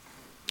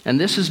 And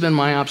this has been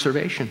my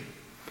observation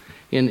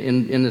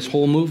in this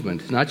whole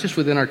movement, not just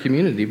within our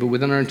community, but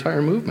within our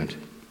entire movement.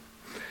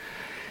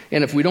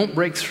 And if we don't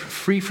break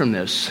free from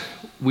this,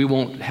 we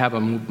won't have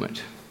a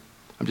movement.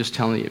 I'm just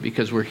telling you,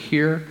 because we're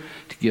here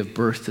to give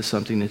birth to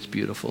something that's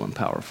beautiful and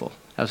powerful.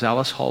 As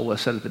Alice Hall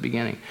said at the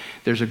beginning,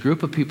 there's a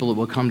group of people that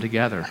will come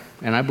together,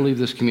 and I believe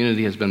this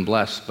community has been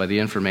blessed by the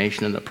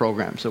information and the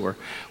programs that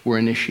we're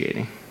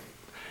initiating.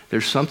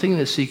 There's something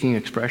that's seeking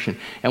expression.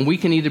 And we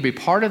can either be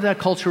part of that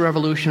cultural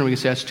revolution or we can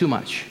say, that's too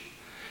much.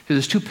 Because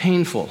it's too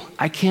painful.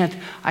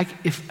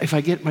 If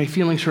I get my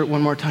feelings hurt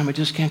one more time, I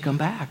just can't come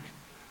back.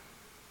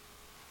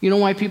 You know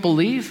why people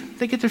leave?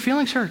 They get their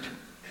feelings hurt.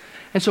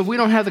 And so if we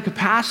don't have the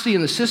capacity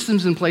and the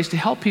systems in place to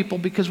help people,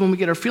 because when we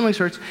get our feelings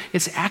hurt,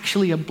 it's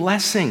actually a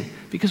blessing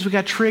because we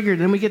got triggered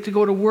and we get to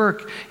go to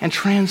work and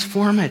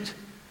transform it.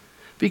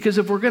 Because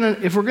if we're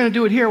gonna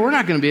do it here, we're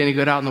not gonna be any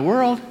good out in the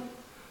world.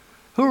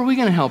 Who are we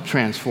gonna help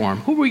transform?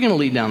 Who are we gonna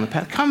lead down the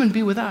path? Come and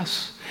be with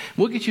us.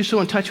 We'll get you so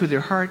in touch with your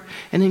heart,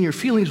 and then your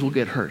feelings will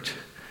get hurt.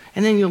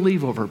 And then you'll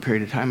leave over a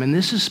period of time, and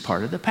this is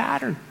part of the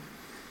pattern.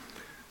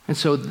 And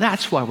so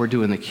that's why we're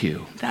doing the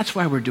Q. That's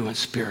why we're doing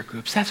spirit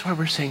groups. That's why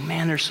we're saying,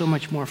 man, there's so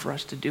much more for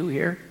us to do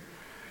here.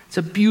 It's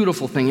a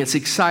beautiful thing. It's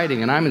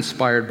exciting, and I'm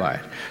inspired by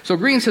it. So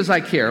Green says, I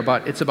care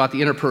about, it's about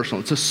the interpersonal.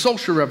 It's a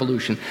social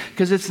revolution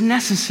because it's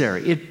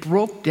necessary. It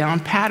broke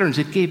down patterns.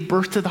 It gave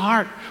birth to the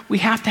heart. We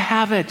have to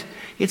have it.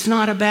 It's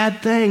not a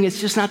bad thing.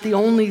 It's just not the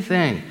only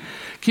thing.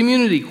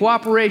 Community,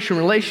 cooperation,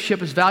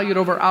 relationship is valued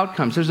over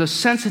outcomes. There's a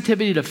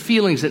sensitivity to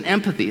feelings and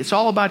empathy. It's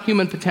all about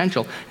human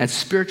potential and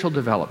spiritual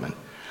development.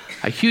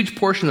 A huge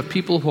portion of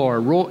people who are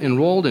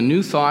enrolled in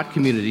New Thought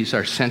communities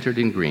are centered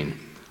in Green.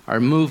 Our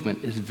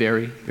movement is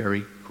very,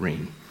 very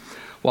green.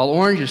 While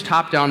Orange is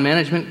top-down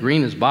management,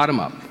 Green is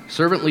bottom-up.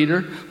 Servant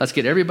leader, let's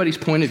get everybody's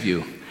point of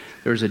view.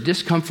 There's a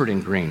discomfort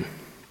in Green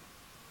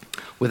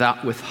with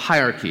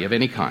hierarchy of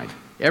any kind.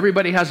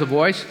 Everybody has a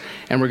voice,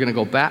 and we're going to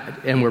go back,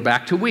 and we're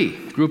back to we.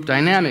 Group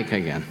dynamic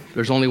again.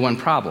 There's only one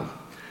problem.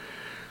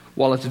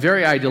 While it's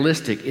very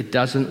idealistic, it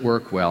doesn't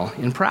work well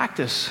in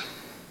practice.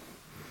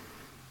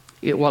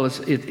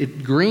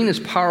 Green is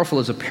powerful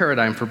as a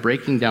paradigm for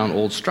breaking down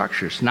old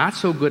structures, not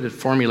so good at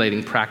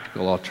formulating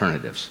practical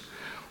alternatives.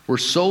 We're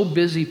so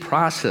busy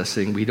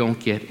processing, we don't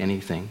get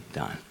anything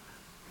done.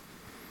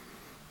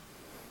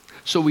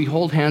 So we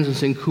hold hands and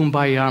sing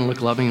Kumbaya and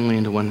look lovingly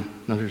into one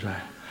another's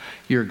eye.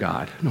 You're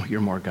God. No,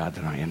 you're more God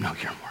than I am. No,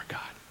 you're more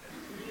God.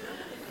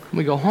 And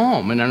we go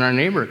home, and then our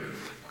neighbor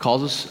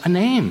calls us a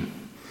name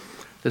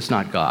that's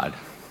not God.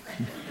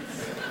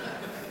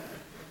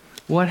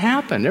 What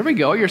happened? There we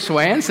go. You're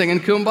swaying,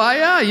 singing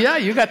Kumbaya. Yeah,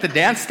 you got the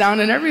dance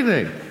down and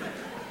everything.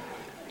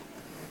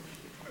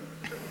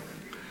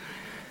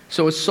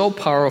 So it's so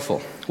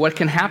powerful. What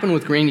can happen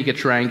with Green, you get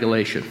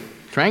triangulation.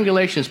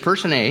 Triangulation is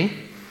person A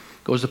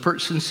goes to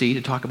person C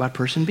to talk about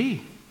person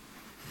B.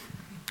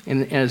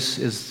 And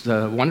as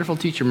the wonderful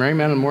teacher Mary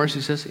Madeline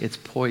Morrissey says, it's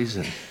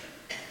poison.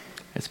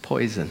 It's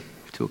poison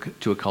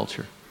to a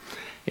culture.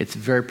 It's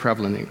very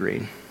prevalent in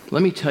Green.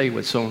 Let me tell you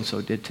what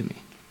so-and-so did to me.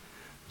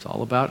 It's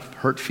all about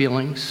hurt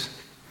feelings,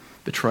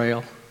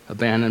 betrayal,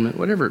 abandonment,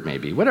 whatever it may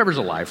be, whatever's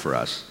alive for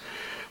us,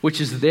 which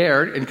is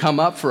there and come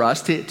up for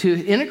us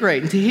to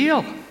integrate and to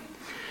heal.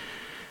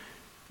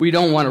 We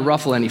don't want to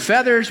ruffle any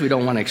feathers. We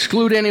don't want to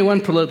exclude anyone,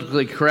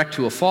 politically correct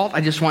to a fault.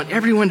 I just want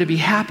everyone to be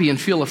happy and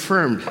feel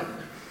affirmed.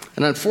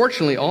 And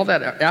unfortunately, all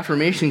that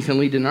affirmation can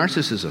lead to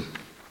narcissism.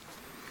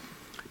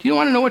 Do you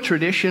want to know what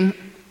tradition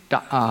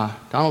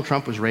Donald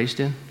Trump was raised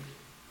in?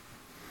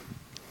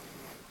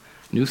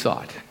 New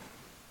Thought.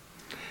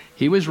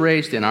 He was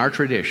raised in our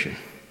tradition.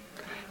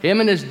 Him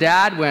and his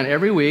dad went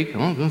every week,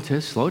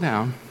 slow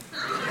down.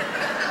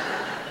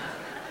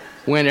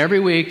 Went every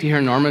week to hear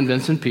Norman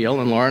Vincent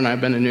Peale, and Laura and I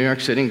have been in New York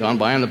City and gone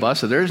by on the bus.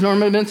 So there's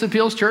Norman Vincent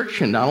Peale's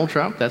church and Donald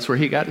Trump. That's where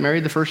he got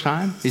married the first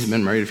time. He's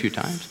been married a few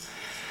times.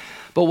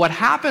 But what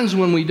happens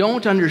when we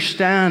don't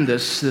understand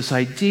this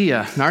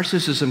idea,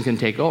 narcissism can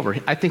take over.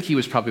 I think he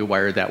was probably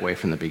wired that way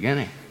from the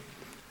beginning.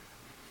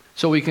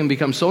 So we can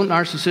become so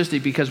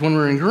narcissistic because when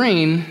we're in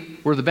Green,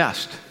 we're the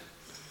best.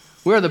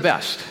 We're the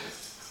best.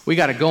 We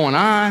got it going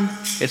on.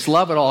 It's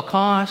love at all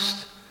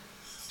costs.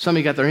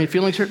 Somebody got their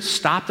feelings hurt.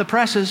 Stop the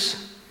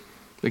presses.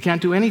 We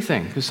can't do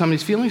anything because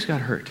somebody's feelings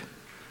got hurt.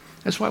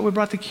 That's why we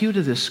brought the Q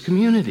to this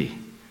community.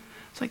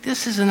 It's like,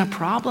 this isn't a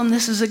problem.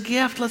 This is a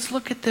gift. Let's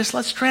look at this.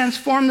 Let's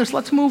transform this.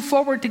 Let's move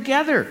forward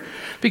together.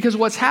 Because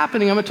what's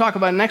happening, I'm going to talk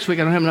about it next week.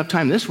 I don't have enough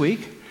time this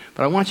week,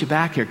 but I want you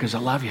back here because I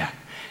love you.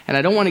 And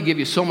I don't want to give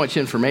you so much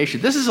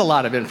information. This is a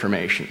lot of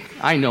information.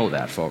 I know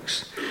that,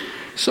 folks.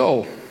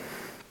 So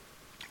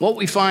what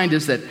we find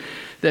is that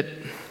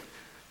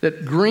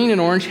Green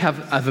and Orange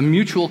have a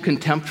mutual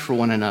contempt for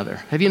one another.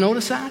 Have you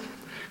noticed that?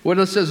 What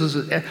it says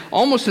is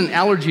almost an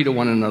allergy to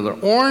one another.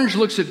 Orange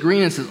looks at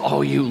Green and says,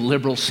 oh, you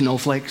liberal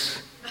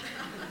snowflakes.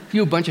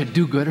 You bunch of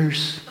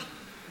do-gooders.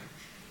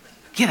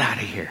 Get out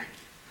of here.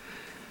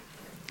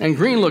 And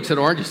Green looks at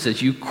Orange and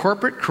says, you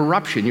corporate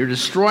corruption. You're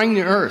destroying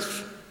the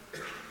earth.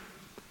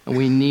 And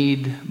we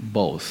need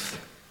both.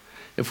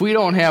 If we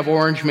don't have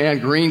Orange, man,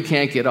 Green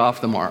can't get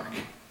off the mark.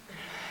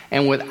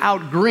 And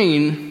without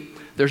Green,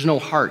 there's no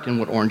heart in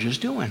what Orange is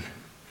doing.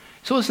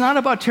 So it's not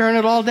about tearing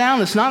it all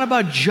down. It's not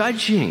about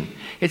judging.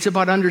 It's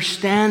about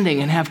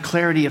understanding and have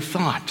clarity of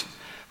thought.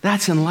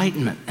 That's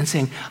enlightenment. And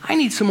saying, I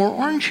need some more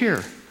Orange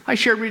here. I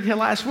shared with you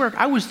last week.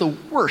 I was the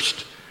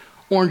worst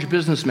Orange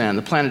businessman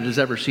the planet has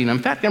ever seen. In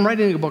fact, I'm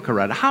writing a book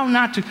about it. How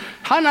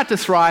not to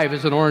thrive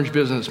as an Orange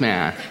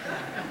businessman.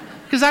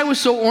 Because I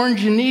was so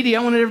orange and needy,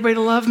 I wanted everybody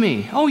to love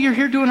me. Oh, you're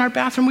here doing our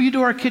bathroom. Will you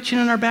do our kitchen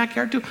in our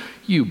backyard too?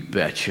 You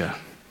betcha.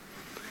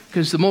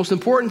 Because the most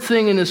important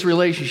thing in this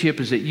relationship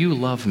is that you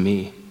love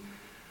me.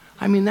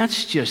 I mean,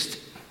 that's just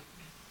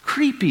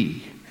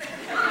creepy.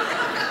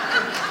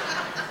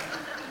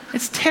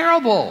 It's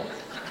terrible.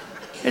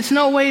 It's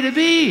no way to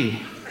be.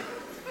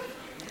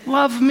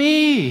 Love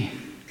me. I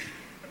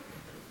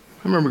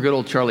remember good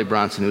old Charlie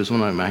Bronson, who was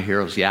one of my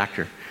heroes, the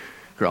actor,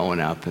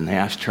 growing up, and they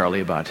asked Charlie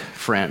about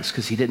friends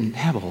because he didn't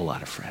have a whole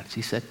lot of friends.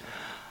 He said,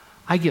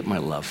 I get my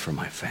love from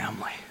my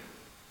family.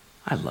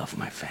 I love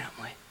my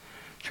family.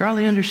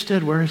 Charlie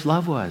understood where his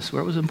love was,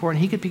 where it was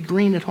important. He could be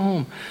green at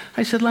home.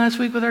 I said last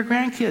week with our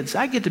grandkids,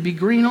 I get to be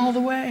green all the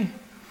way.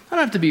 I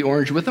don't have to be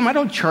orange with them. I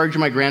don't charge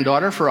my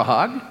granddaughter for a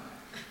hug.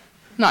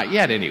 Not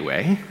yet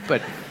anyway,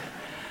 but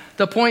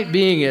the point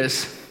being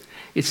is,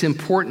 it's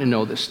important to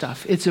know this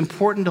stuff. It's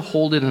important to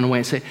hold it in a way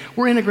and say,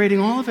 we're integrating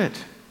all of it.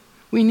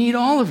 We need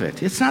all of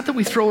it. It's not that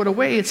we throw it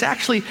away. It's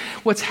actually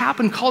what's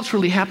happened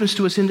culturally happens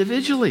to us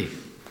individually.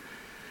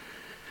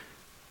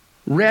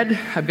 Red,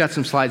 I've got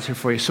some slides here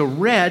for you. So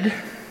red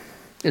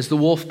is the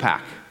wolf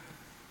pack.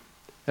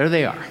 There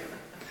they are.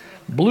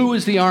 Blue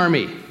is the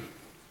army.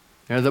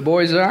 There the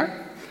boys are.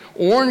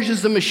 Orange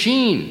is the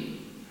machine.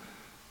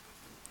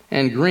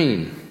 And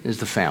green is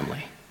the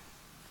family.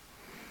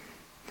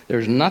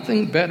 There's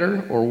nothing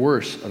better or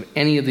worse of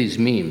any of these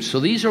memes.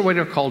 So these are what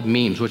are called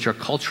memes, which are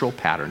cultural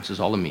patterns, is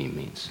all a meme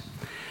means.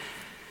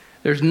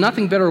 There's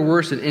nothing better or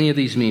worse than any of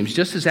these memes.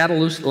 Just as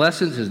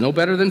adolescence is no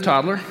better than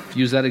toddler, I've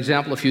used that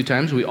example a few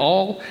times, we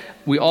all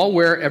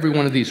wear every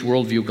one of these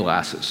worldview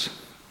glasses.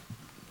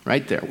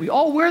 Right there. We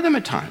all wear them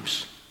at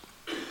times.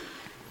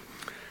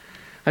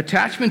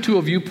 Attachment to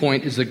a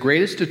viewpoint is the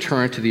greatest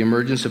deterrent to the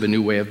emergence of a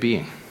new way of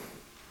being.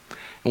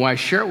 And why I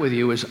share it with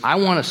you is I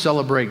want to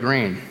celebrate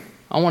green.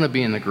 I want to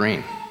be in the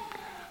green.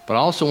 But I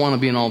also want to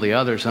be in all the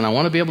others, and I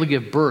want to be able to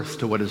give birth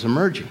to what is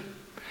emerging.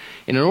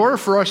 And in order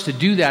for us to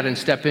do that and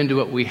step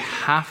into it, we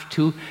have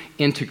to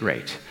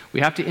integrate. We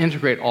have to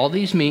integrate all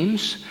these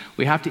memes.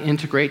 We have to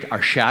integrate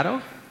our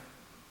shadow.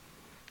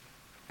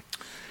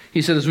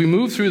 He said, as we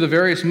move through the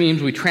various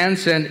memes, we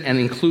transcend and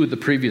include the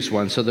previous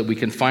ones so that we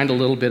can find a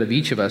little bit of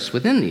each of us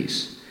within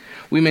these.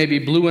 We may be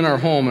blue in our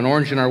home and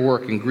orange in our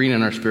work and green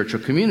in our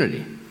spiritual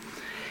community.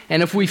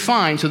 And if we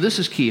find, so this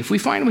is key, if we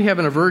find we have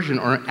an aversion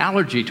or an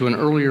allergy to an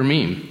earlier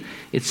meme,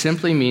 it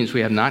simply means we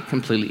have not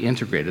completely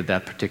integrated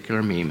that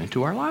particular meme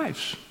into our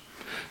lives.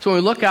 So when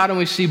we look out and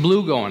we see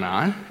blue going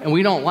on, and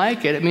we don't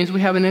like it, it means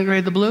we haven't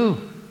integrated the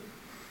blue.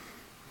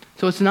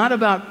 So it's not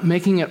about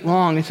making it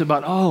wrong, it's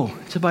about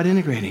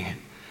integrating it.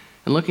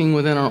 And looking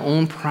within our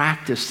own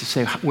practice to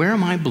say, where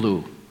am I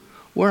blue?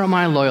 Where am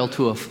I loyal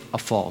to a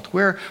fault?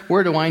 Where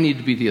do I need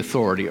to be the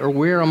authority? Or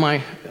where am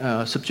I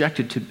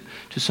subjected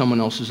to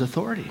someone else's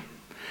authority?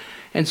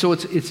 And so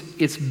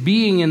it's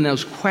being in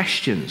those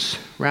questions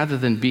rather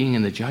than being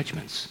in the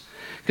judgments.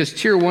 Because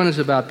tier 1 is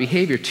about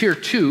behavior. Tier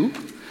 2,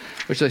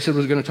 which I said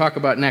we're going to talk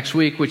about next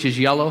week, which is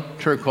yellow,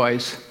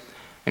 turquoise,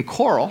 and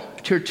coral.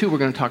 Tier 2 we're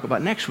going to talk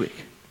about next week.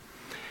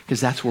 Because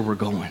that's where we're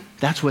going.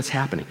 That's what's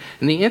happening.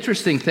 And the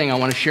interesting thing I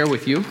want to share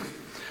with you,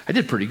 I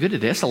did pretty good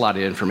today. That's a lot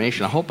of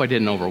information. I hope I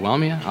didn't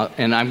overwhelm you.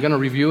 And I'm going to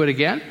review it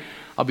again.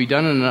 I'll be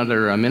done in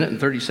another minute and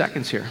 30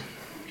 seconds here.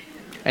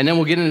 And then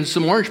we'll get into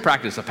some orange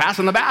practice, a pass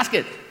in the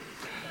basket.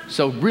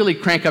 So really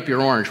crank up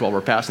your orange while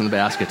we're passing the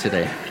basket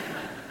today.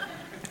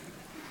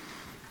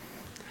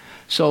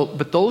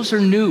 But those are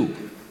new.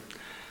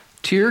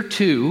 Tier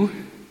 2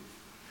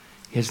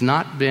 has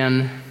not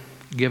been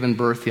given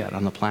birth yet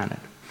on the planet.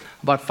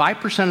 About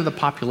 5% of the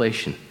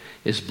population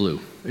is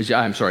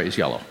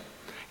yellow.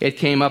 It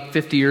came up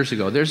 50 years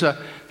ago. There's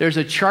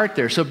a chart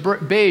there. So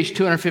beige,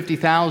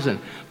 250,000.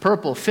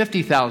 Purple,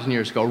 50,000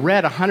 years ago.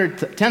 Red,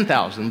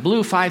 110,000.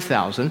 Blue,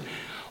 5,000.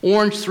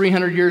 Orange,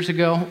 300 years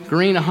ago.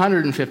 Green,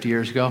 150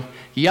 years ago.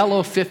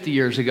 Yellow, 50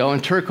 years ago.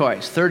 And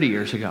turquoise, 30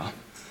 years ago.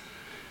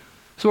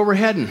 So where we're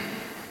heading,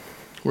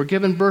 we're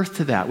giving birth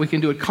to that. We can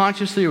do it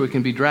consciously, or we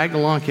can be dragged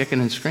along kicking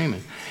and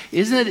screaming.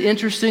 Isn't it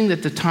interesting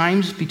that the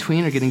times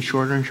between are getting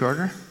shorter and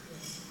shorter?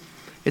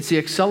 It's the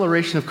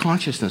acceleration of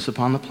consciousness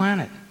upon the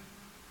planet.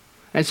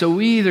 And so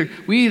we're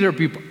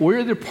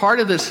either part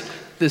of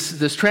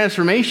this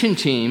transformation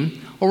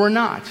team, or we're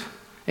not.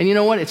 And you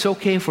know what? It's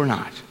okay if we're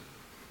not.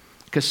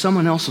 Because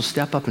someone else will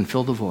step up and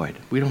fill the void.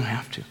 We don't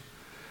have to.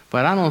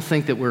 But I don't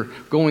think that we're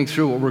going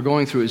through what we're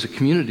going through as a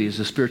community, as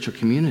a spiritual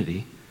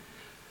community,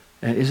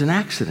 is an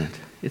accident.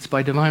 It's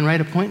by divine right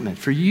appointment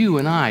for you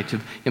and I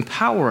to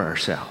empower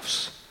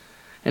ourselves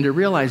and to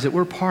realize that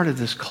we're part of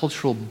this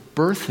cultural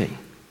birthing.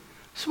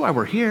 This is why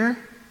we're here.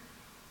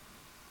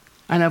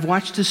 And I've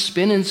watched us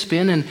spin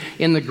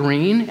in the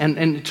green,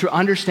 and to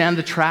understand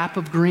the trap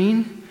of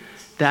green,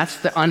 that's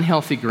the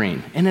unhealthy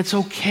green. And it's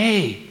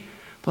okay.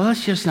 But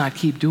let's just not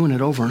keep doing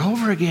it over and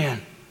over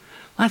again.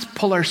 Let's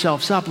pull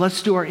ourselves up.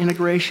 Let's do our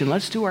integration.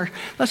 Let's do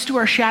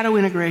our shadow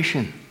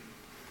integration.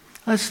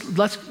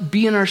 Let's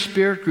be in our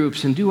spirit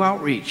groups and do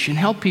outreach and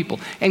help people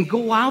and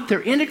go out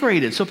there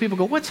integrated. So people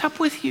go, what's up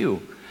with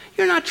you?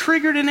 You're not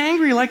triggered and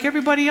angry like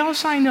everybody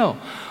else I know.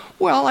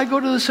 Well, I go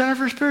to the Center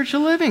for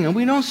Spiritual Living, and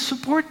we don't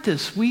support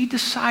this. We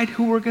decide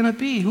who we're going to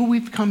be, who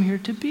we've come here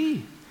to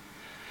be.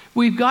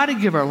 We've got to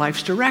give our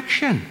lives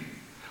direction.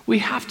 We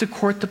have to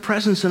court the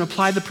presence and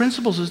apply the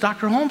principles, as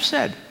Dr. Holmes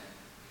said.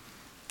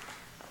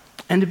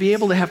 And to be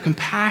able to have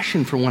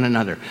compassion for one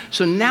another.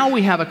 So now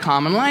we have a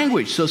common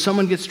language. So if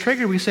someone gets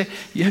triggered, we say,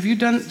 have you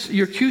done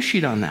your cue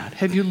sheet on that?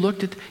 Have you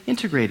looked at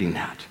integrating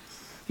that?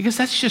 Because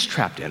that's just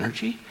trapped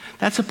energy.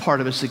 That's a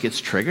part of us that gets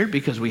triggered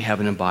because we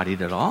haven't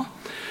embodied it all.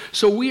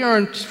 So we are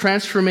a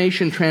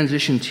transformation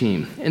transition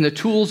team. And the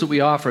tools that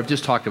we offer, I've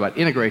just talked about,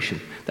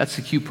 integration. That's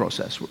the cue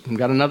process. We've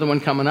got another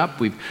one coming up.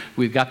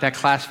 We've got that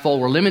class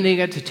full. We're limiting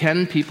it to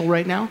 10 people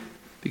right now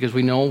because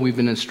we know we've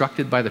been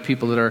instructed by the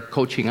people that are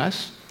coaching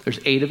us. There's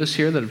 8 of us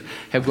here that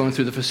have gone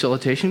through the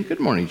facilitation.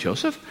 Good morning,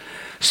 Joseph.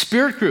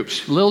 Spirit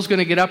groups. Lil's going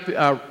to get up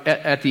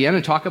at the end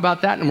and talk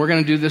about that, and we're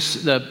going to do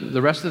this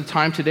the rest of the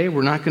time today.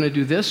 We're not going to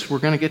do this. We're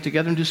going to get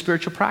together and do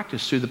spiritual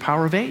practice through the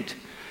power of 8.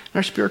 And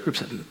our spirit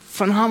groups have a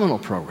phenomenal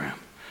program.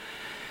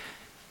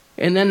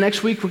 And then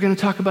next week, we're going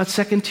to talk about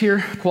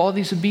second-tier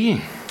qualities of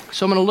being.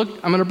 So I'm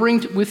going to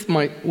bring with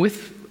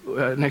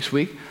next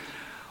week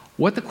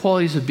what the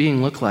qualities of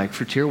being look like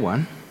for tier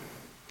 1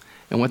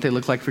 and what they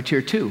look like for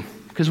tier 2.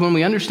 Because when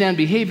we understand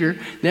behavior,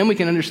 then we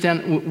can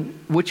understand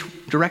which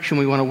direction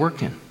we want to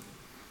work in.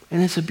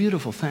 And it's a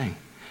beautiful thing.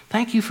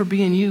 Thank you for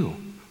being you.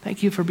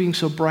 Thank you for being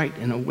so bright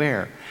and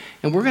aware.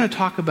 And we're going to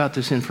talk about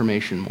this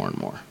information more and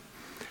more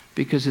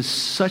because it's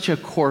such a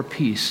core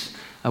piece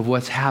of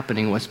what's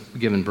happening, what's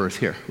given birth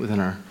here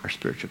within our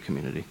spiritual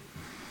community.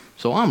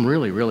 So I'm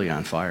really, really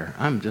on fire.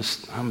 I'm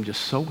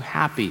just so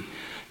happy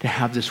to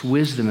have this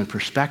wisdom and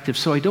perspective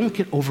so I don't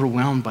get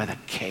overwhelmed by the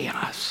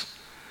chaos.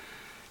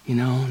 You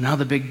know, now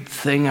the big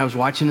thing I was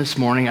watching this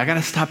morning, I got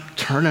to stop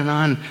turning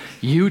on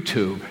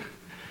YouTube.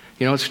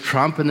 You know, it's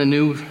Trump and the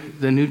new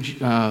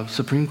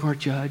Supreme Court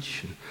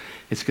judge.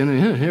 It's going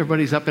to,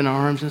 everybody's up in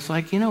arms. It's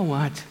like, you know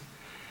what?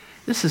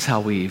 This is how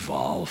we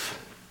evolve.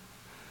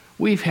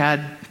 We've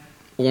had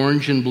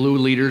orange and blue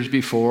leaders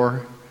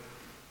before,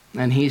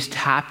 and he's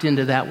tapped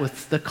into that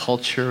with the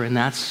culture, and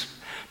that's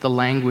the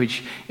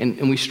language.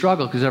 And we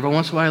struggle because every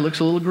once in a while it looks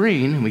a little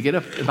green, and we get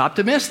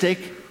optimistic.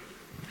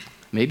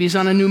 Maybe he's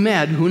on a new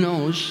med, who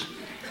knows?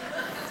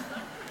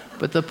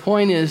 But the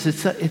point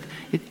is,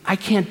 I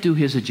can't do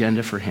his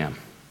agenda for him.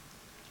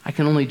 I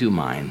can only do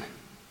mine.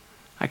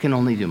 And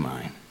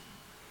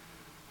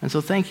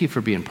so thank you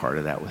for being part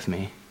of that with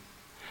me.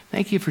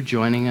 Thank you for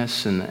joining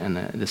us in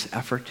this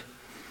effort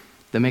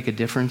to make a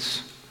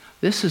difference.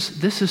 This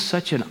is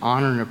such an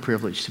honor and a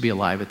privilege to be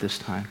alive at this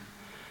time.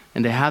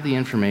 And to have the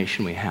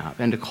information we have,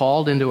 and to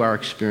call into our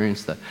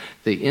experience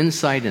the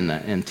insight and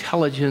the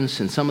intelligence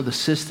and some of the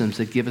systems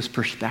that give us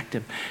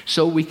perspective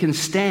so we can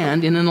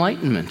stand in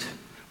enlightenment,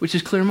 which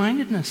is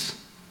clear-mindedness.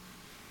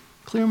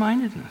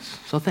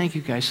 So thank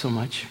you guys so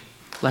much.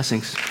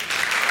 Blessings.